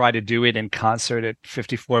attempt to try to do it in concert at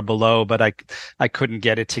 54 Below, but I couldn't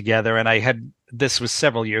get it together, and this was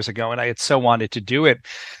several years ago, and I had so wanted to do it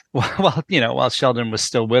while Sheldon was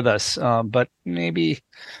still with us. But maybe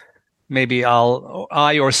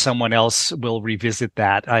I or someone else will revisit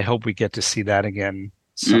that. I hope we get to see that again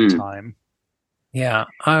sometime. Yeah,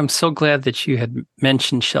 I'm so glad that you had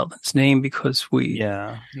mentioned Sheldon's name because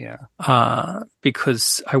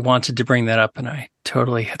because I wanted to bring that up and I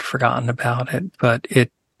totally had forgotten about it. But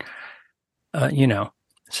it,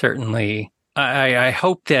 certainly, I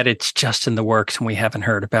hope that it's just in the works and we haven't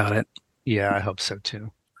heard about it. Yeah, I hope so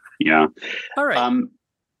too. Yeah. All right.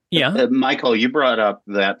 Michael, you brought up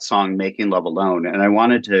that song "Making Love Alone," and I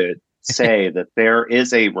wanted to say that there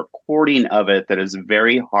is a recording of it that is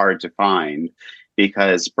very hard to find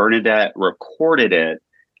because Bernadette recorded it,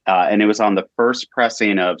 and it was on the first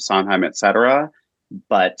pressing of Sondheim, etc.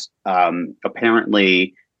 But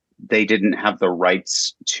apparently, they didn't have the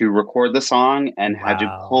rights to record the song and had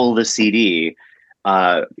to pull the CD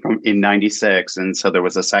in '96, and so there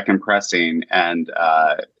was a second pressing and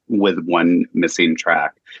with one missing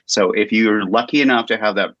track. So if you're lucky enough to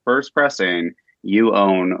have that first pressing, you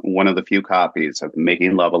own one of the few copies of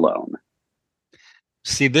Making Love Alone.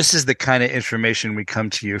 See, this is the kind of information we come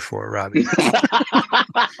to you for, Robbie.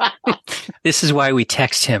 This is why we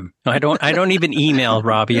text him. I don't even email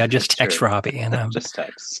Robbie. I just text Robbie, and just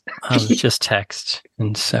text. Just text.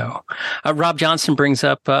 And so, Rob Johnson brings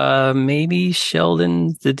up maybe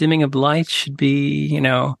Sheldon, The Dimming of Lights should be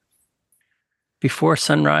before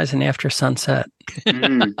sunrise and after sunset.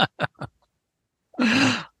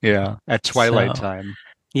 Yeah, at twilight time.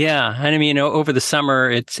 Yeah, and I mean, over the summer,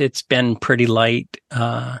 it's been pretty light.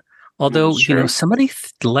 Although, somebody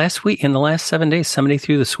in the last 7 days, somebody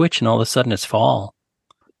threw the switch and all of a sudden it's fall.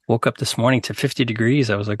 Woke up this morning to 50 degrees.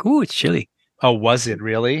 I was like, ooh, it's chilly. Oh, was it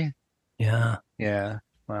really? Yeah. Yeah.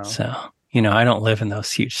 Wow. So, I don't live in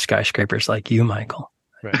those huge skyscrapers like you, Michael.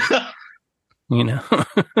 Right.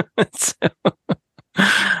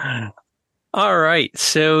 All right.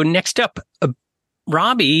 So next up,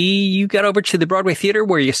 Robbie, you got over to the Broadway Theater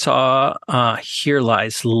where you saw Here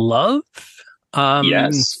Lies Love.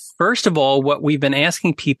 Yes. First of all, what we've been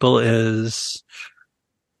asking people is,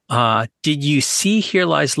 did you see Here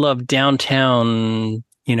Lies Love downtown,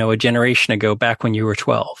 a generation ago, back when you were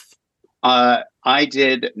 12? I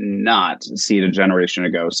did not see it a generation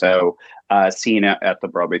ago. So seeing it at the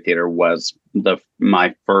Broadway Theater was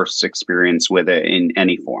my first experience with it in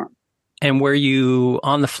any form. And were you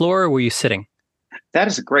on the floor or were you sitting? That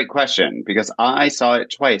is a great question because I saw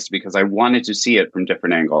it twice because I wanted to see it from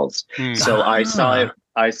different angles. So I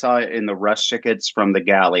saw it in the rush tickets from the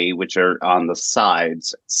galley, which are on the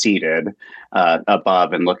sides, seated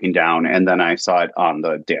above and looking down. And then I saw it on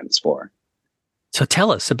the dance floor. So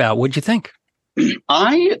tell us about what'd you think?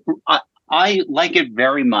 I like it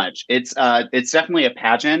very much. It's definitely a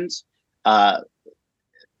pageant,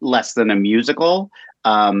 less than a musical.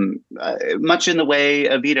 Much in the way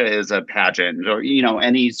Evita is a pageant, or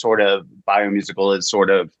any sort of biomusical is sort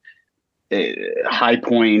of high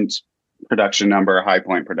point production number,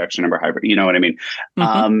 you know what I mean?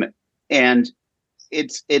 Mm-hmm. And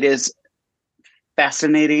it is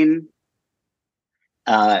fascinating,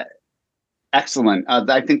 excellent.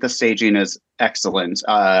 I think the staging is excellent.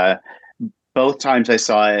 Both times I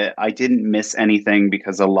saw it, I didn't miss anything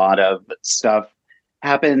because a lot of stuff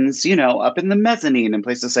happens, up in the mezzanine and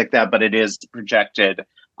places like that, but it is projected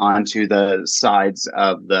onto the sides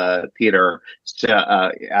of the theater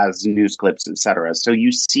as news clips, etc. So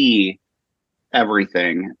you see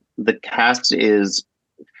everything. The cast is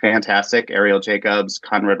fantastic. Ariel Jacobs,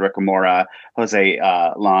 Conrad Ricamora, Jose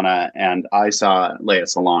Lana, and I saw Lea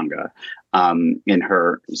Salonga in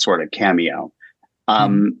her sort of cameo.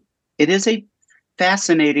 It is a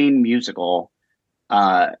fascinating musical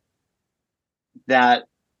that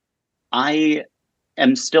I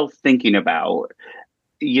am still thinking about.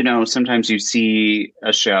 Sometimes you see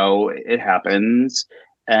a show, it happens,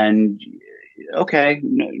 and okay,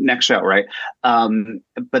 next show, right?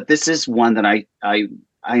 But this is one that I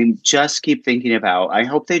just keep thinking about. I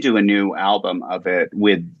hope they do a new album of it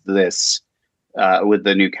with this, with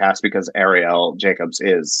the new cast, because Ariel Jacobs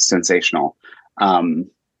is sensational.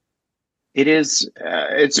 It is,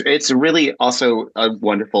 it's really also a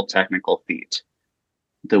wonderful technical feat.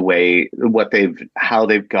 How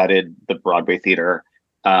they've gutted the Broadway theater,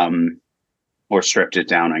 or stripped it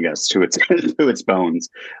down, I guess, to its to its bones,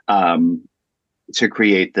 to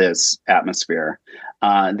create this atmosphere.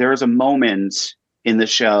 There is a moment in the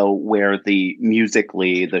show where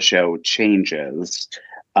musically the show changes,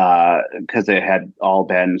 because it had all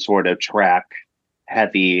been sort of track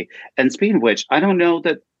heavy. And speaking of which, I don't know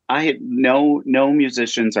that no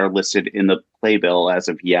musicians are listed in the playbill as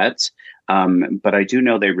of yet. But I do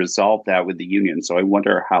know they resolved that with the union, so I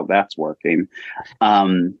wonder how that's working.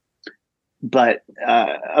 But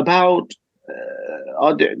about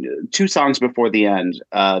 2 songs before the end,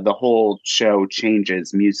 the whole show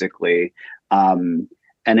changes musically, and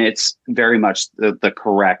it's very much the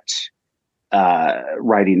correct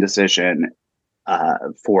writing decision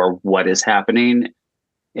for what is happening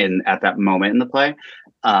at that moment in the play.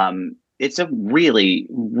 It's a really,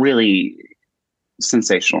 really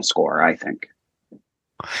sensational score, I think.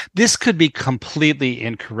 This could be completely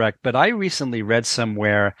incorrect, but I recently read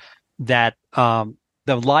somewhere that the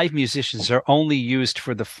live musicians are only used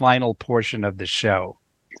for the final portion of the show.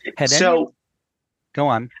 Go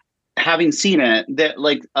on. Having seen it, that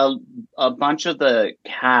like a bunch of the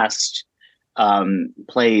cast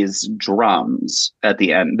plays drums at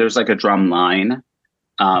the end. There's like a drum line,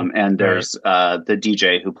 and there's the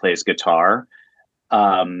DJ who plays guitar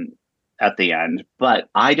at the end. But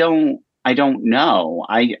I don't know.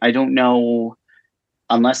 I don't know,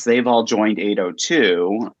 unless they've all joined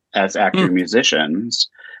 802 as actor musicians.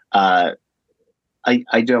 I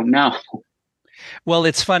don't know. Well,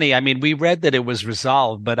 it's funny. I mean, we read that it was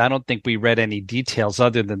resolved, but I don't think we read any details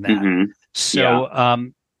other than that. Mm-hmm. So, yeah.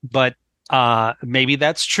 But maybe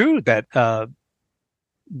that's true that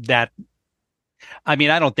I mean,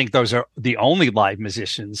 I don't think those are the only live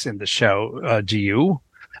musicians in the show. Do you?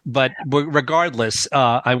 But regardless,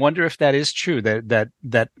 I wonder if that is true,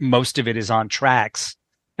 that most of it is on tracks,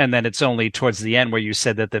 and then it's only towards the end where you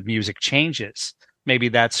said that the music changes. Maybe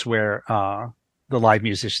that's where the live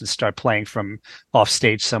musicians start playing from off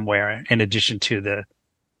stage somewhere, in addition to the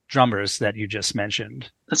drummers that you just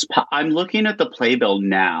mentioned. I'm looking at the playbill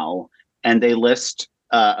now, and they list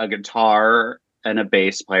a guitar and a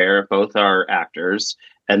bass player. Both are actors.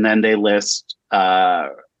 And then they list 1,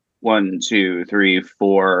 2, 3,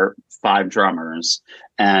 4, 5 drummers.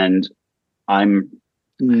 And I'm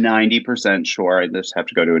 90% sure, I just have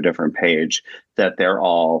to go to a different page, that they're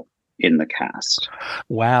all in the cast.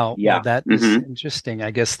 Wow. Yeah. Well, that is interesting. I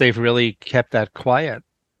guess they've really kept that quiet.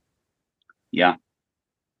 Yeah.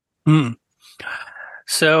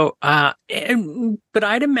 So, but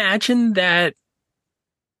I'd imagine that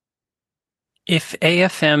if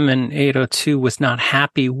AFM and 802 was not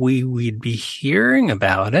happy, we'd be hearing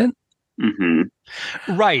about it.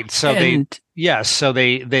 Mm-hmm. Right. So they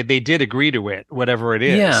did agree to it, whatever it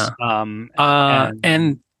is. Yeah. From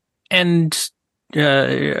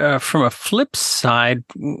a flip side,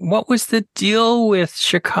 what was the deal with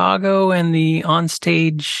Chicago and the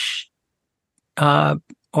onstage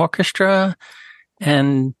orchestra?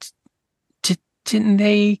 And didn't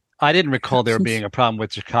they? I didn't recall there being a problem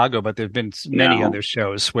with Chicago, but there've been many other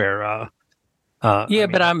shows where.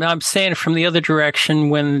 But I'm saying from the other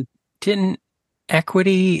direction, when didn't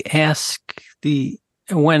Equity ask the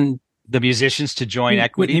musicians to join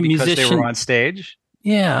Equity because they were on stage?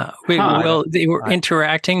 Yeah. Well, they were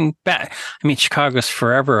interacting back. I mean, Chicago's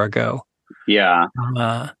forever ago. Yeah.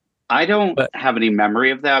 I don't have any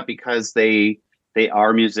memory of that, because they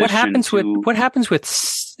are musicians. What happens with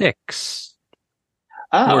Six?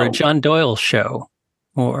 Oh. Or a John Doyle show,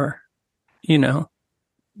 or,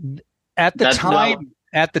 at the time,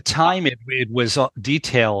 at the time it was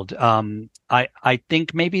detailed. I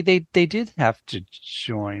think maybe they did have to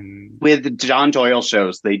join. With John Doyle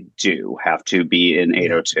shows, they do have to be in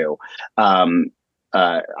 802.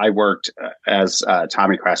 I worked as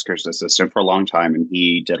Tommy Krasker's assistant for a long time, and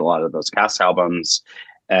he did a lot of those cast albums.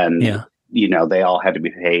 And, they all had to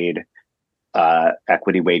be paid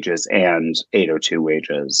equity wages and 802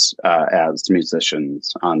 wages as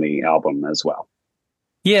musicians on the album as well.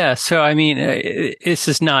 Yeah. So, I mean, this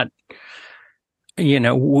is not,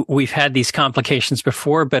 we've had these complications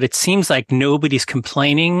before, but it seems like nobody's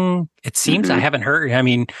complaining. It seems I haven't heard. I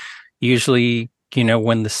mean, usually,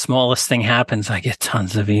 when the smallest thing happens, I get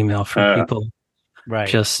tons of email from people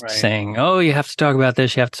saying, oh, you have to talk about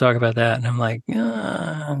this. You have to talk about that. And I'm like,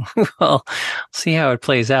 well, see how it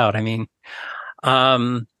plays out. I mean,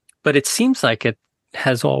 but it seems like it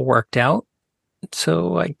has all worked out.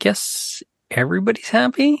 So I guess everybody's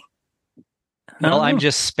happy. Well, I'm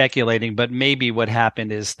just speculating, but maybe what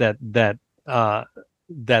happened is that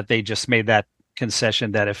they just made that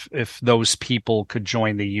concession that if those people could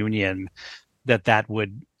join the union, that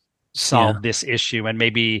would solve this issue. And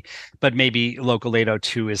maybe Local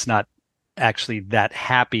 802 is not actually that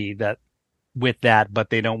happy with that, but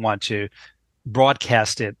they don't want to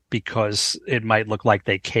broadcast it because it might look like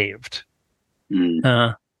they caved.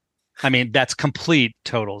 I mean, that's complete,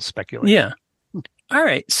 total speculation. Yeah. All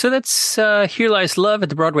right. So that's Here Lies Love at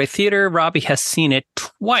the Broadway Theater. Robbie has seen it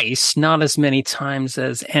twice, not as many times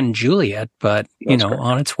as And Juliet, but,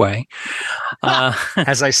 on its way.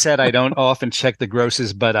 As I said, I don't often check the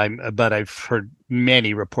grosses, but I've heard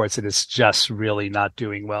many reports that it's just really not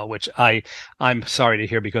doing well, which I'm sorry to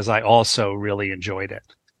hear because I also really enjoyed it.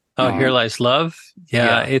 Oh, Here Lies Love?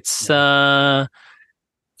 Yeah. It's playing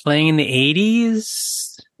in the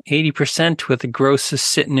 80s. 80% with the grosses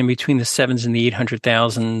sitting in between the 7s and the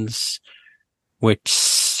 800,000s, which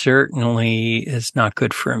certainly is not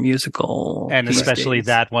good for a musical. And especially days.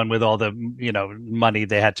 That one with all the, money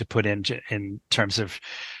they had to put in terms of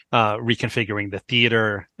reconfiguring the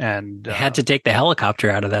theater. And they had to take the helicopter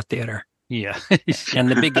out of that theater. Yeah. And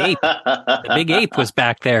the Big Ape. The Big Ape was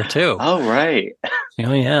back there too. Oh, right.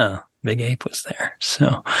 Oh, yeah. Big Ape was there.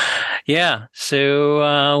 So, yeah. So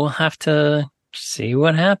we'll have to see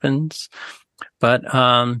what happens. But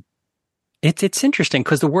it's interesting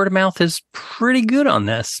because the word of mouth is pretty good on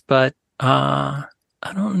this, but I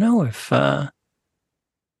don't know if I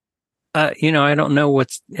don't know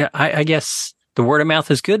I guess the word of mouth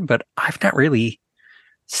is good, but I've not really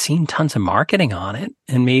seen tons of marketing on it.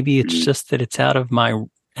 And maybe it's just that it's out of my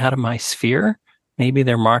sphere. Maybe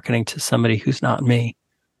they're marketing to somebody who's not me.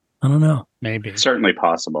 I don't know. Maybe. Certainly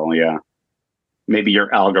possible, yeah. Maybe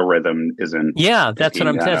your algorithm isn't. Yeah, that's what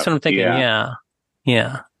I'm thinking.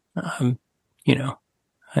 Yeah. I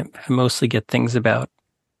mostly get things about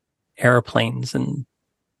airplanes and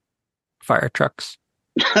fire trucks.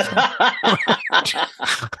 So,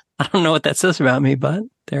 I don't know what that says about me, but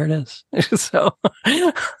there it is. So,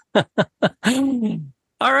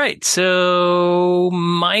 all right. So,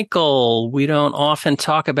 Michael, we don't often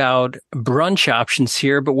talk about brunch options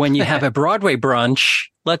here, but when you have a Broadway brunch,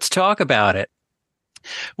 let's talk about it.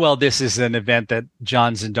 Well, this is an event that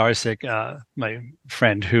John Zendarczyk, my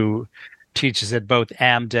friend who teaches at both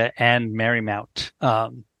AMDA and Marymount.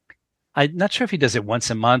 I'm not sure if he does it once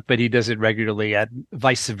a month, but he does it regularly at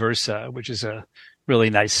Vice Versa, which is a really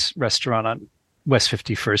nice restaurant on West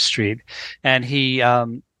 51st Street. And he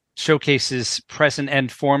showcases present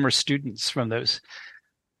and former students from those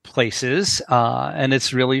places, and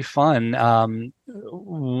it's really fun.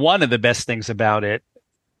 One of the best things about it,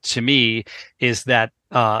 to me, is that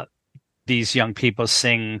these young people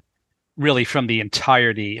sing really from the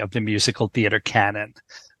entirety of the musical theater canon,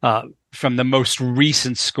 from the most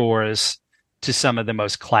recent scores to some of the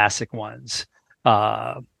most classic ones.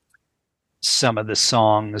 Some of the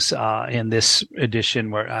songs in this edition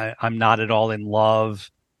where I'm Not at All in Love,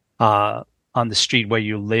 On the Street Where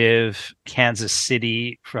You Live, Kansas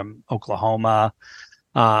City from Oklahoma,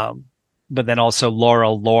 but then also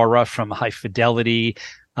Laura from High Fidelity.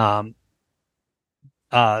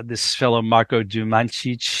 This fellow Marco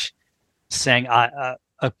Dumancic sang a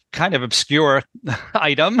kind of obscure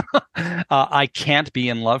item, I Can't Be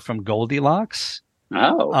in Love from Goldilocks.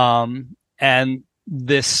 Oh. And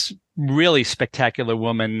this really spectacular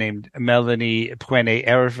woman named Melanie Puene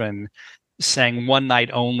Ervin sang One Night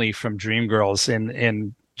Only from Dreamgirls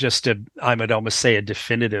in just I would almost say a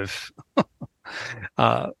definitive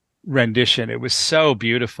rendition. It was so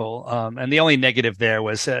beautiful. And the only negative there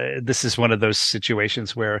was this is one of those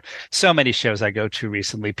situations where so many shows I go to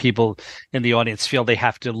recently, people in the audience feel they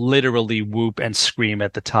have to literally whoop and scream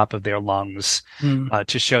at the top of their lungs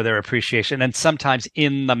to show their appreciation. And sometimes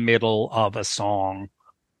in the middle of a song,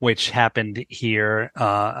 which happened here.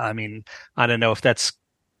 I mean, I don't know if that's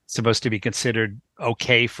supposed to be considered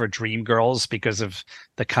okay for Dreamgirls because of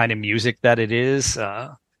the kind of music that it is,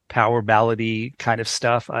 power ballady kind of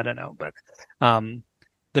stuff. I don't know, but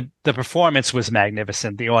the performance was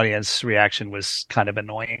magnificent. The audience reaction was kind of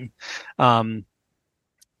annoying.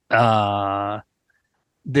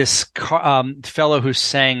 This fellow who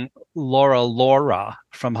sang Laura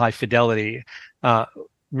from High Fidelity,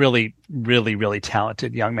 really, really, really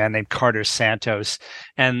talented young man named Carter Santos.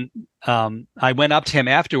 And I went up to him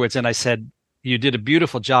afterwards and I said, "You did a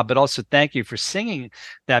beautiful job, but also thank you for singing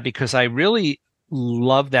that, because I really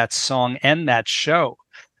love that song and that show."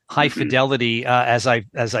 High Fidelity, as I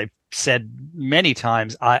said many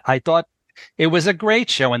times, I thought it was a great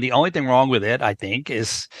show. And the only thing wrong with it, I think,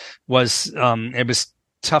 was it was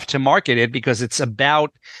tough to market it because it's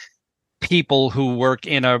about people who work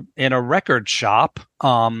in a record shop,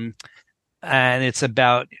 and it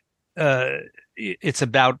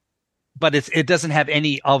doesn't have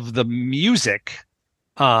any of the music,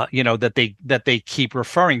 that they keep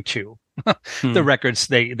referring to. The records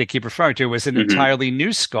they keep referring to was an entirely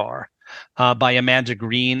new score by Amanda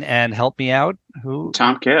Green and help me out, who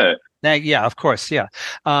Tom Kitt. Yeah, of course, yeah.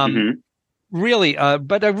 Really,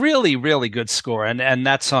 but a really, really good score. And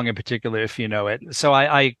that song in particular, if you know it. So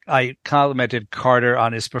I complimented Carter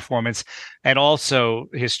on his performance and also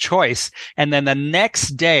his choice. And then the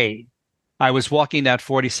next day I was walking down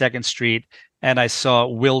 42nd Street and I saw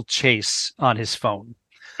Will Chase on his phone.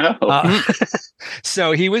 Oh.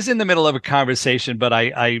 So he was in the middle of a conversation, but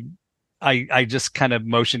I just kind of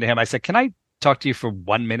motioned to him. I said, "Can I talk to you for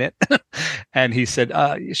 1 minute?" And he said,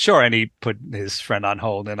 "Sure." And he put his friend on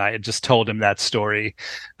hold, and I had just told him that story.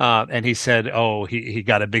 And he said, he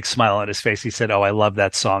got a big smile on his face. He said, "Oh, I love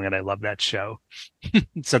that song and I love that show."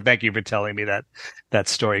 So thank you for telling me that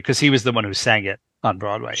story, because he was the one who sang it on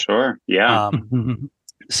Broadway. Sure. Yeah.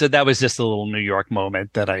 So that was just a little New York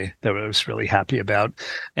moment that I was really happy about.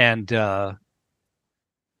 And,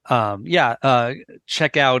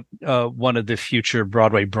 check out, one of the future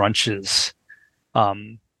Broadway brunches,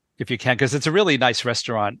 if you can, because it's a really nice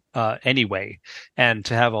restaurant, anyway. And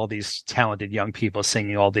to have all these talented young people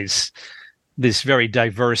singing all these very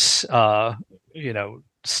diverse,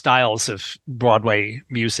 styles of Broadway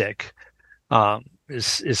music,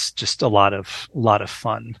 is just a lot of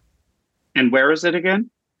fun. And where is it again?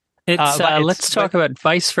 Let's talk about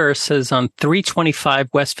Vice Versa's on 325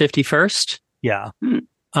 West 51st. Yeah.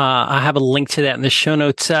 I have a link to that in the show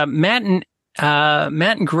notes. Matt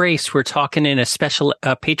and Grace were talking in a special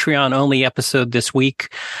Patreon only episode this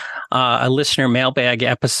week, a listener mailbag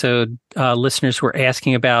episode. Listeners were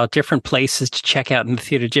asking about different places to check out in the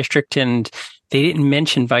theater district, and they didn't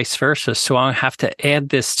mention Vice Versa. So I'll have to add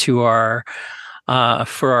this to our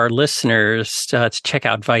for our listeners to check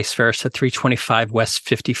out Vice Versa, 325 West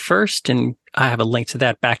 51st. And I have a link to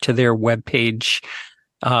that back to their webpage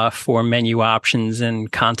for menu options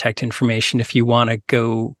and contact information if you want to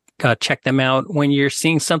go check them out when you're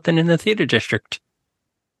seeing something in the theater district.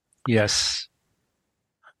 Yes.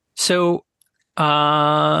 So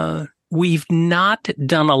we've not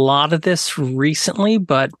done a lot of this recently,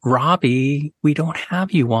 but Robbie, we don't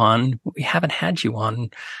have you on. We haven't had you on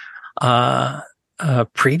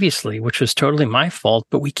previously, which was totally my fault,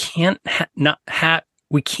 but we can't have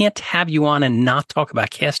you on and not talk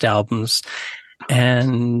about cast albums.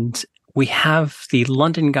 And we have the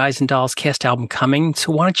London Guys and Dolls cast album coming.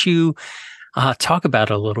 So why don't you talk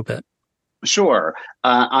about it a little bit? Sure.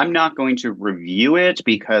 I'm not going to review it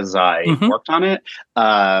because I worked on it,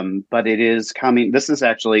 but it is coming.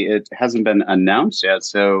 It hasn't been announced yet,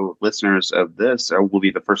 so listeners of this will be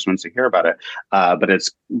the first ones to hear about it. But it's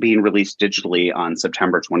being released digitally on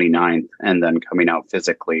September 29th and then coming out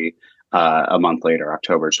physically a month later,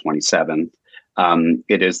 October 27th.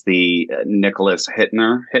 It is the Nicholas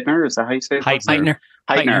Hytner. Hytner, is that how you say it?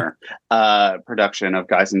 Hytner production of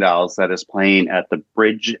Guys and Dolls that is playing at the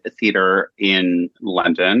Bridge Theatre in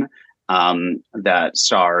London, that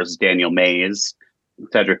stars Daniel Mays,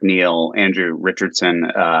 Cedric Neal, Andrew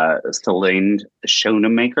Richardson, Celine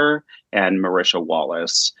Schoenemaker, and Marisha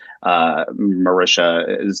Wallace.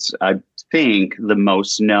 Marisha is, I think, the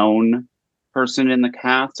most known person in the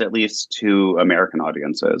cast, at least to American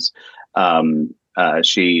audiences.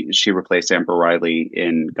 She replaced Amber Riley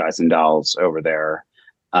in Guys and Dolls over there.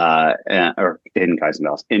 or in Guys and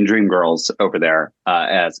Dolls, in Dreamgirls over there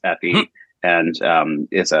as Effie, and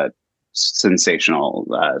is a sensational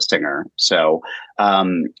singer. So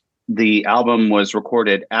the album was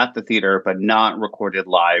recorded at the theater, but not recorded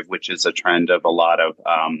live, which is a trend of a lot of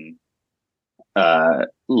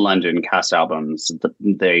London cast albums.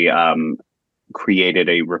 They created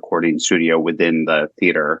a recording studio within the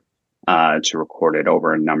theater to record it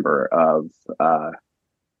over a number of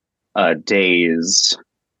days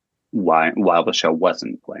while the show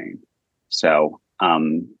wasn't playing. So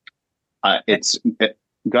go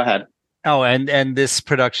ahead. Oh, and this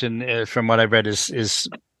production, from what I read, is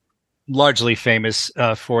largely famous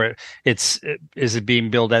for it. Is it being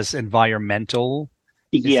billed as environmental?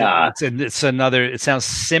 Yeah, it's another. It sounds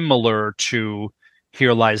similar to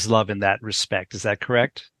Here Lies Love in that respect. Is that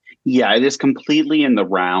correct? Yeah, it is completely in the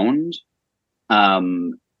round.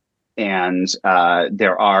 And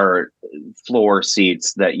there are floor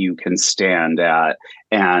seats that you can stand at,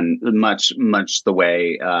 and much the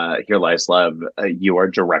way Here Lies Love, you are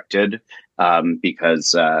directed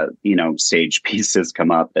because stage pieces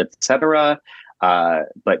come up, etc.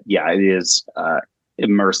 But yeah, it is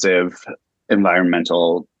immersive,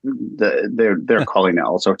 environmental. They're calling it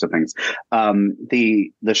all sorts of things.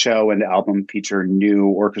 The show and the album feature new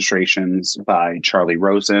orchestrations by Charlie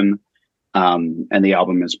Rosen. And the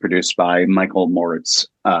album is produced by Michael Moritz,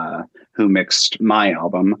 who mixed my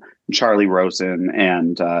album. Charlie Rosen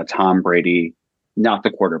and Tom Brady, not the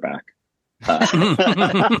quarterback.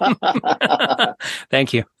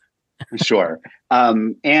 Thank you. Sure.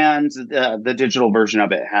 And the digital version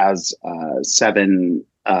of it has 7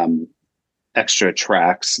 extra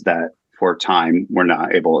tracks that, for time, were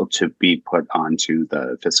not able to be put onto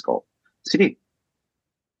the physical CD.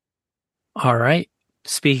 All right.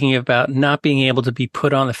 Speaking about not being able to be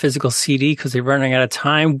put on the physical CD because they're running out of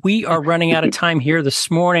time, we are running out of time here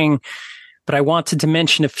this morning. But I wanted to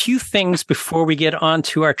mention a few things before we get on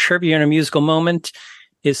to our trivia and a musical moment.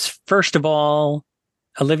 Is first of all,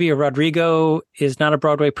 Olivia Rodrigo is not a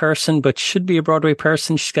Broadway person, but should be a Broadway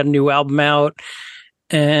person. She's got a new album out,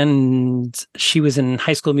 and she was in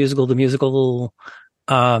High School Musical, the musical,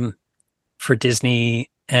 for Disney.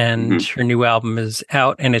 And her new album is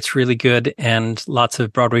out, and it's really good. And lots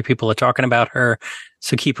of Broadway people are talking about her.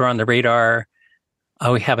 So keep her on the radar.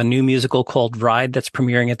 We have a new musical called Ride that's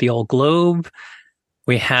premiering at the Old Globe.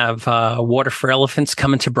 We have Water for Elephants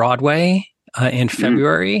coming to Broadway in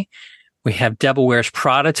February. We have Devil Wears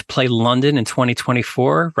Prada to play London in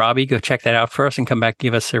 2024. Robbie, go check that out for us and come back and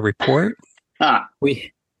give us a report.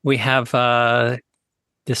 We have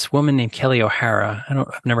this woman named Kelly O'Hara.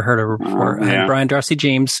 I've never heard of her before. And Brian Darcy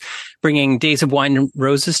James bringing Days of Wine and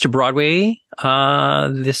Roses to Broadway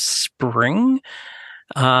this spring.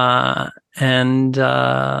 And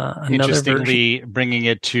another interestingly version, bringing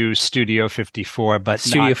it to Studio 54,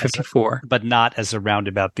 but not as a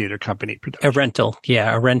Roundabout Theater Company production. A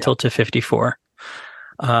rental to 54.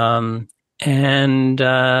 And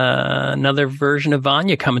another version of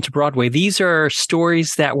Vanya coming to Broadway. These are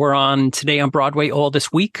stories that were on Today on Broadway all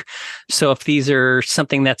this week. So if these are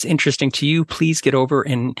something that's interesting to you, please get over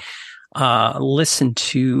and listen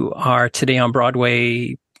to our Today on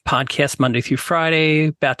Broadway podcast Monday through Friday,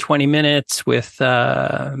 about 20 minutes with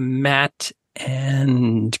Matt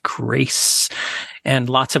and Grace, and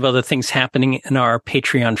lots of other things happening in our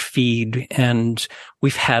Patreon feed. And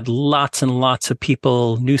we've had lots and lots of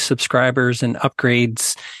people, new subscribers and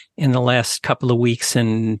upgrades in the last couple of weeks.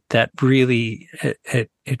 And that really,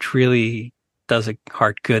 it really does a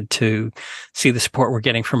heart good to see the support we're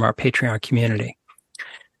getting from our Patreon community.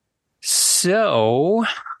 So,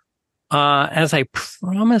 as I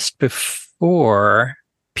promised before,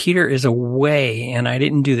 Peter is away and I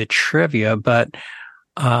didn't do the trivia, but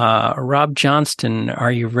Rob Johnston,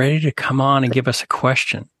 are you ready to come on and give us a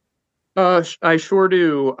question? I sure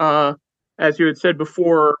do. As you had said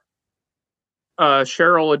before,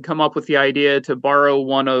 Cheryl had come up with the idea to borrow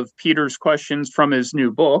one of Peter's questions from his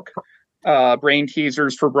new book, Brain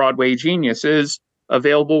Teasers for Broadway Geniuses,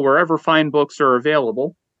 available wherever fine books are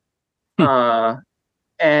available.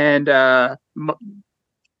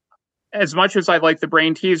 As much as I like the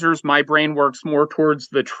brain teasers, my brain works more towards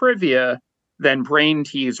the trivia than brain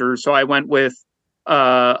teasers. So I went with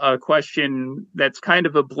a question that's kind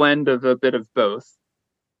of a blend of a bit of both.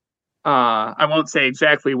 I won't say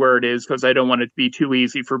exactly where it is because I don't want it to be too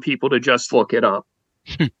easy for people to just look it up.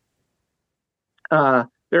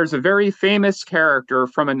 There's a very famous character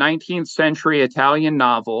from a 19th century Italian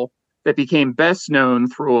novel that became best known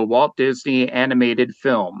through a Walt Disney animated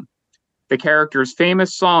film. The character's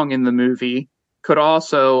famous song in the movie could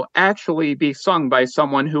also actually be sung by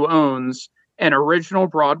someone who owns an original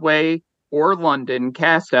Broadway or London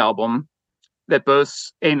cast album that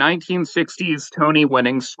boasts a 1960s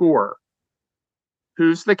Tony-winning score.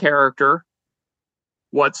 Who's the character?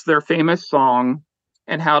 What's their famous song?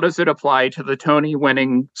 And how does it apply to the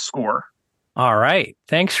Tony-winning score? All right.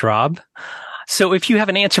 Thanks, Rob. So if you have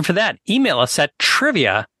an answer for that, email us at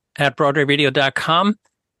trivia@broadwayradio.com,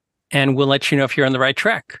 and we'll let you know if you're on the right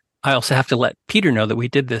track. I also have to let Peter know that we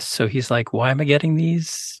did this. So he's like, why am I getting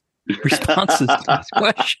these responses to this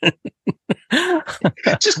question?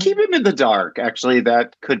 Just keep him in the dark. Actually,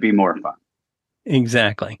 that could be more fun.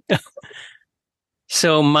 Exactly.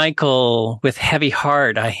 So, Michael, with heavy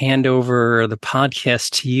heart, I hand over the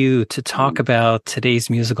podcast to you to talk about today's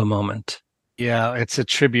musical moment. Yeah, it's a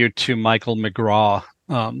tribute to Michael McGraw,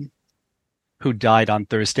 who died on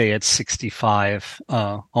Thursday at 65,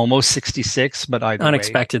 almost 66, but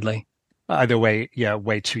unexpectedly. Either way, yeah,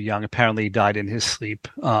 way too young. Apparently, he died in his sleep.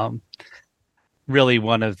 Really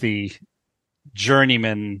one of the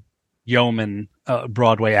journeyman yeoman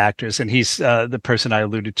Broadway actors, and he's the person I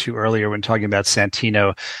alluded to earlier when talking about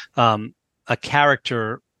Santino, a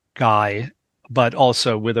character guy, but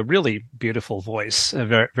also with a really beautiful voice, a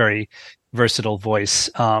very, very versatile voice.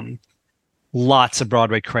 Lots of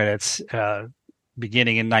Broadway credits,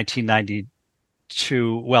 beginning in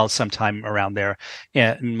 1992, well, sometime around there.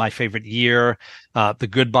 In My Favorite Year, The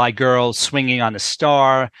Goodbye Girl, Swinging on a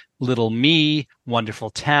Star, Little Me, Wonderful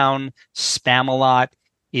Town, Spamalot,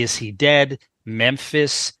 Is He Dead,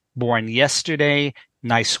 Memphis, Born Yesterday,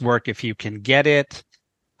 Nice Work If You Can Get It,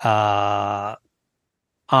 On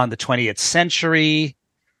the 20th Century,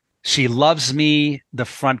 She Loves Me, The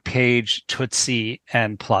Front Page, Tootsie,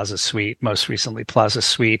 and Plaza Suite, most recently Plaza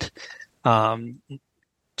Suite.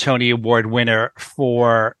 Tony Award winner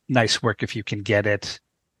for Nice Work If You Can Get It,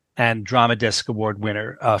 and Drama Desk Award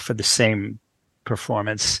winner for the same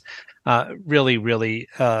performance. Really, really,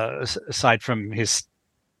 aside from his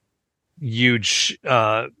huge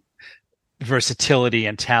versatility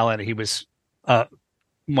and talent, he was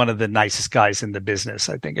one of the nicest guys in the business.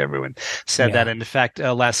 I think everyone said that. And in fact,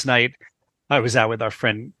 last night I was out with our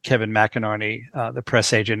friend Kevin McInerney, the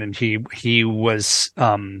press agent, and he was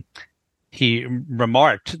he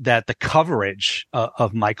remarked that the coverage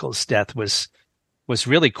of Michael's death was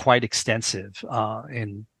really quite extensive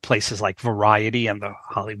in places like Variety and the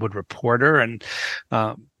Hollywood Reporter, and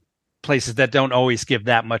places that don't always give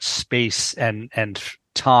that much space and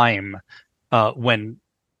time when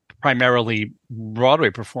primarily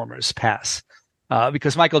Broadway performers pass.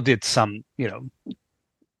 Because Michael did some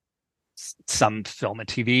film and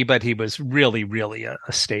TV, but he was really, really a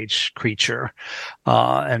stage creature,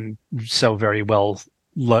 and so very well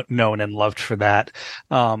known and loved for that.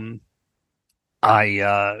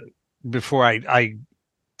 Before I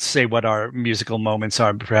say what our musical moments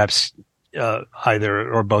are, perhaps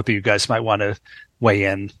either or both of you guys might want to weigh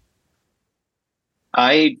in.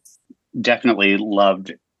 I definitely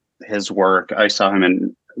loved his work. I saw him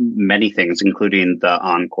in many things, including the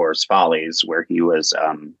Encore's Follies, where he was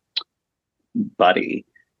Buddy.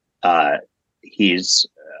 He's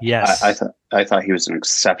yes. I thought he was an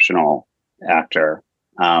exceptional actor,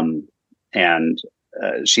 and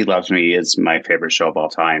She Loves Me is my favorite show of all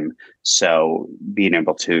time. So being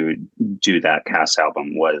able to do that cast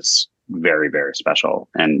album was very, very special,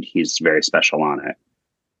 and he's very special on it.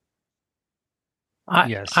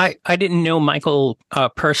 I didn't know Michael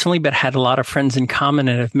personally, but had a lot of friends in common,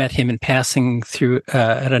 and have met him in passing through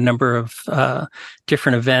at a number of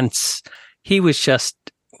different events. He was just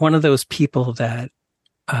one of those people that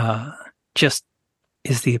just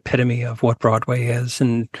is the epitome of what Broadway is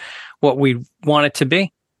and what we want it to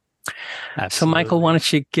be. Absolutely. So, Michael, why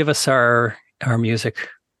don't you give us our music?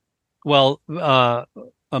 Well,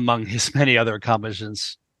 among his many other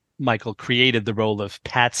accomplishments, Michael created the role of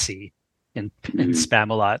Patsy in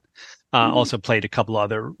Spamalot. Also played a couple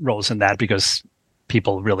other roles in that because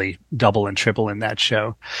people really double and triple in that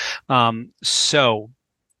show.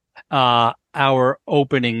 Our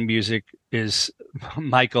opening music is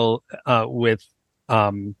Michael with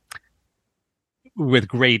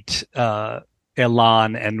great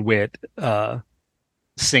elan and wit,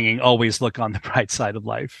 singing "Always Look on the Bright Side of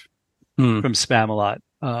Life" from Spamalot,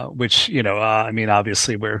 which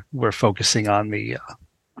obviously we're focusing on the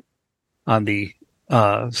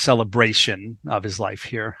celebration of his life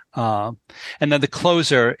here, and then the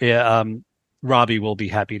closer, Robbie will be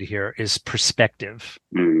happy to hear, is "Perspective"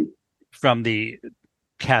 from the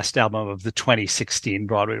cast album of the 2016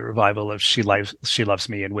 Broadway revival of She Loves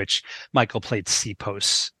Me, in which Michael played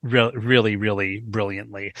C-Post really, really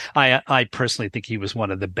brilliantly. I personally think he was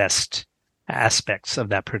one of the best aspects of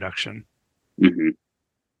that production. Mm-hmm.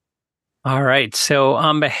 All right. So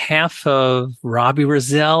on behalf of Robbie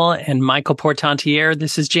Rozelle and Michael Portantiere,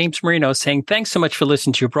 this is James Marino saying thanks so much for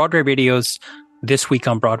listening to your Broadway Radios this week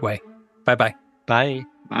on Broadway. Bye-bye. Bye.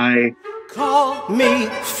 Bye. Call me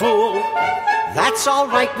fool, that's all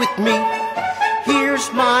right with me.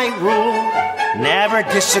 Here's my rule, never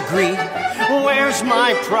disagree. Where's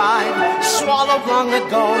my pride? Swallowed long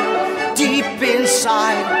ago, deep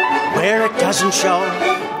inside, where it doesn't show.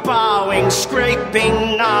 Bowing,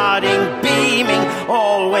 scraping, nodding, beaming,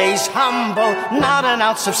 always humble, not an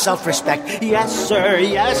ounce of self-respect. Yes, sir,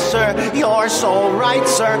 you're so right,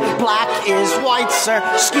 sir. Black is white, sir.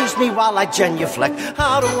 Excuse me while I genuflect.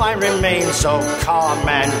 How do I remain so calm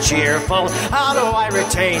and cheerful? How do I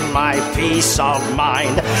retain my peace of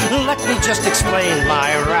mind? Let me just explain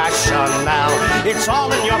my rationale. It's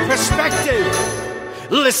all in your perspective.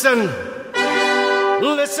 Listen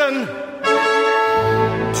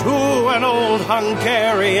to an old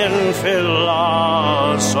Hungarian philosophy.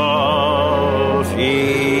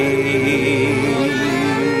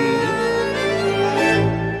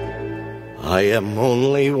 I am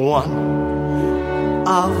only one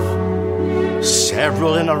of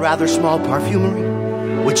several in a rather small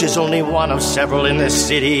perfumery, which is only one of several in this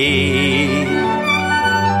city,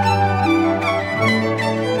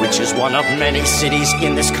 which is one of many cities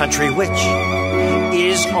in this country, which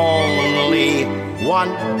is only one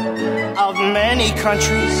of many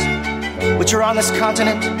countries which are on this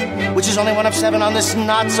continent, which is only one of 7 on this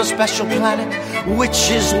not-so-special planet,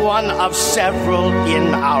 which is one of several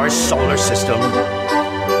in our solar system,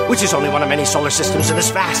 which is only one of many solar systems in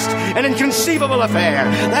this vast and inconceivable affair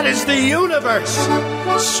that is the universe.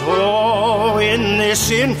 So in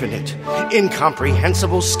this infinite,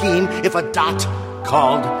 incomprehensible scheme, if a dot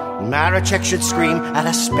called Marachek should scream at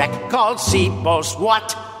a speck called Seatmost,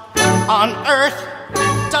 what on earth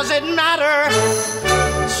does it matter?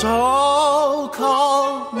 So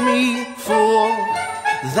call me fool,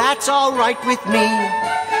 that's all right with me.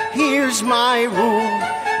 Here's my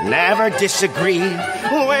rule, never disagree.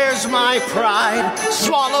 Where's my pride?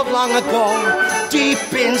 Swallowed long ago,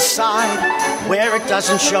 deep inside, where it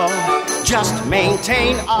doesn't show. Just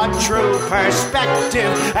maintain a true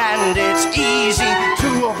perspective, and it's easy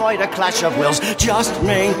to avoid a clash of wills. Just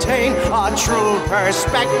maintain a true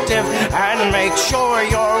perspective and make sure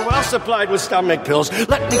you're well supplied with stomach pills.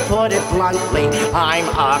 Let me put it bluntly, I'm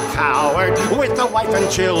a coward with a wife and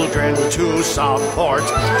children to support.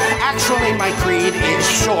 Actually, my creed is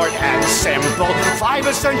short and simple. 5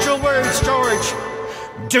 essential words, George.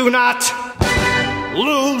 Do not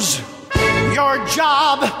lose your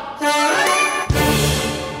job.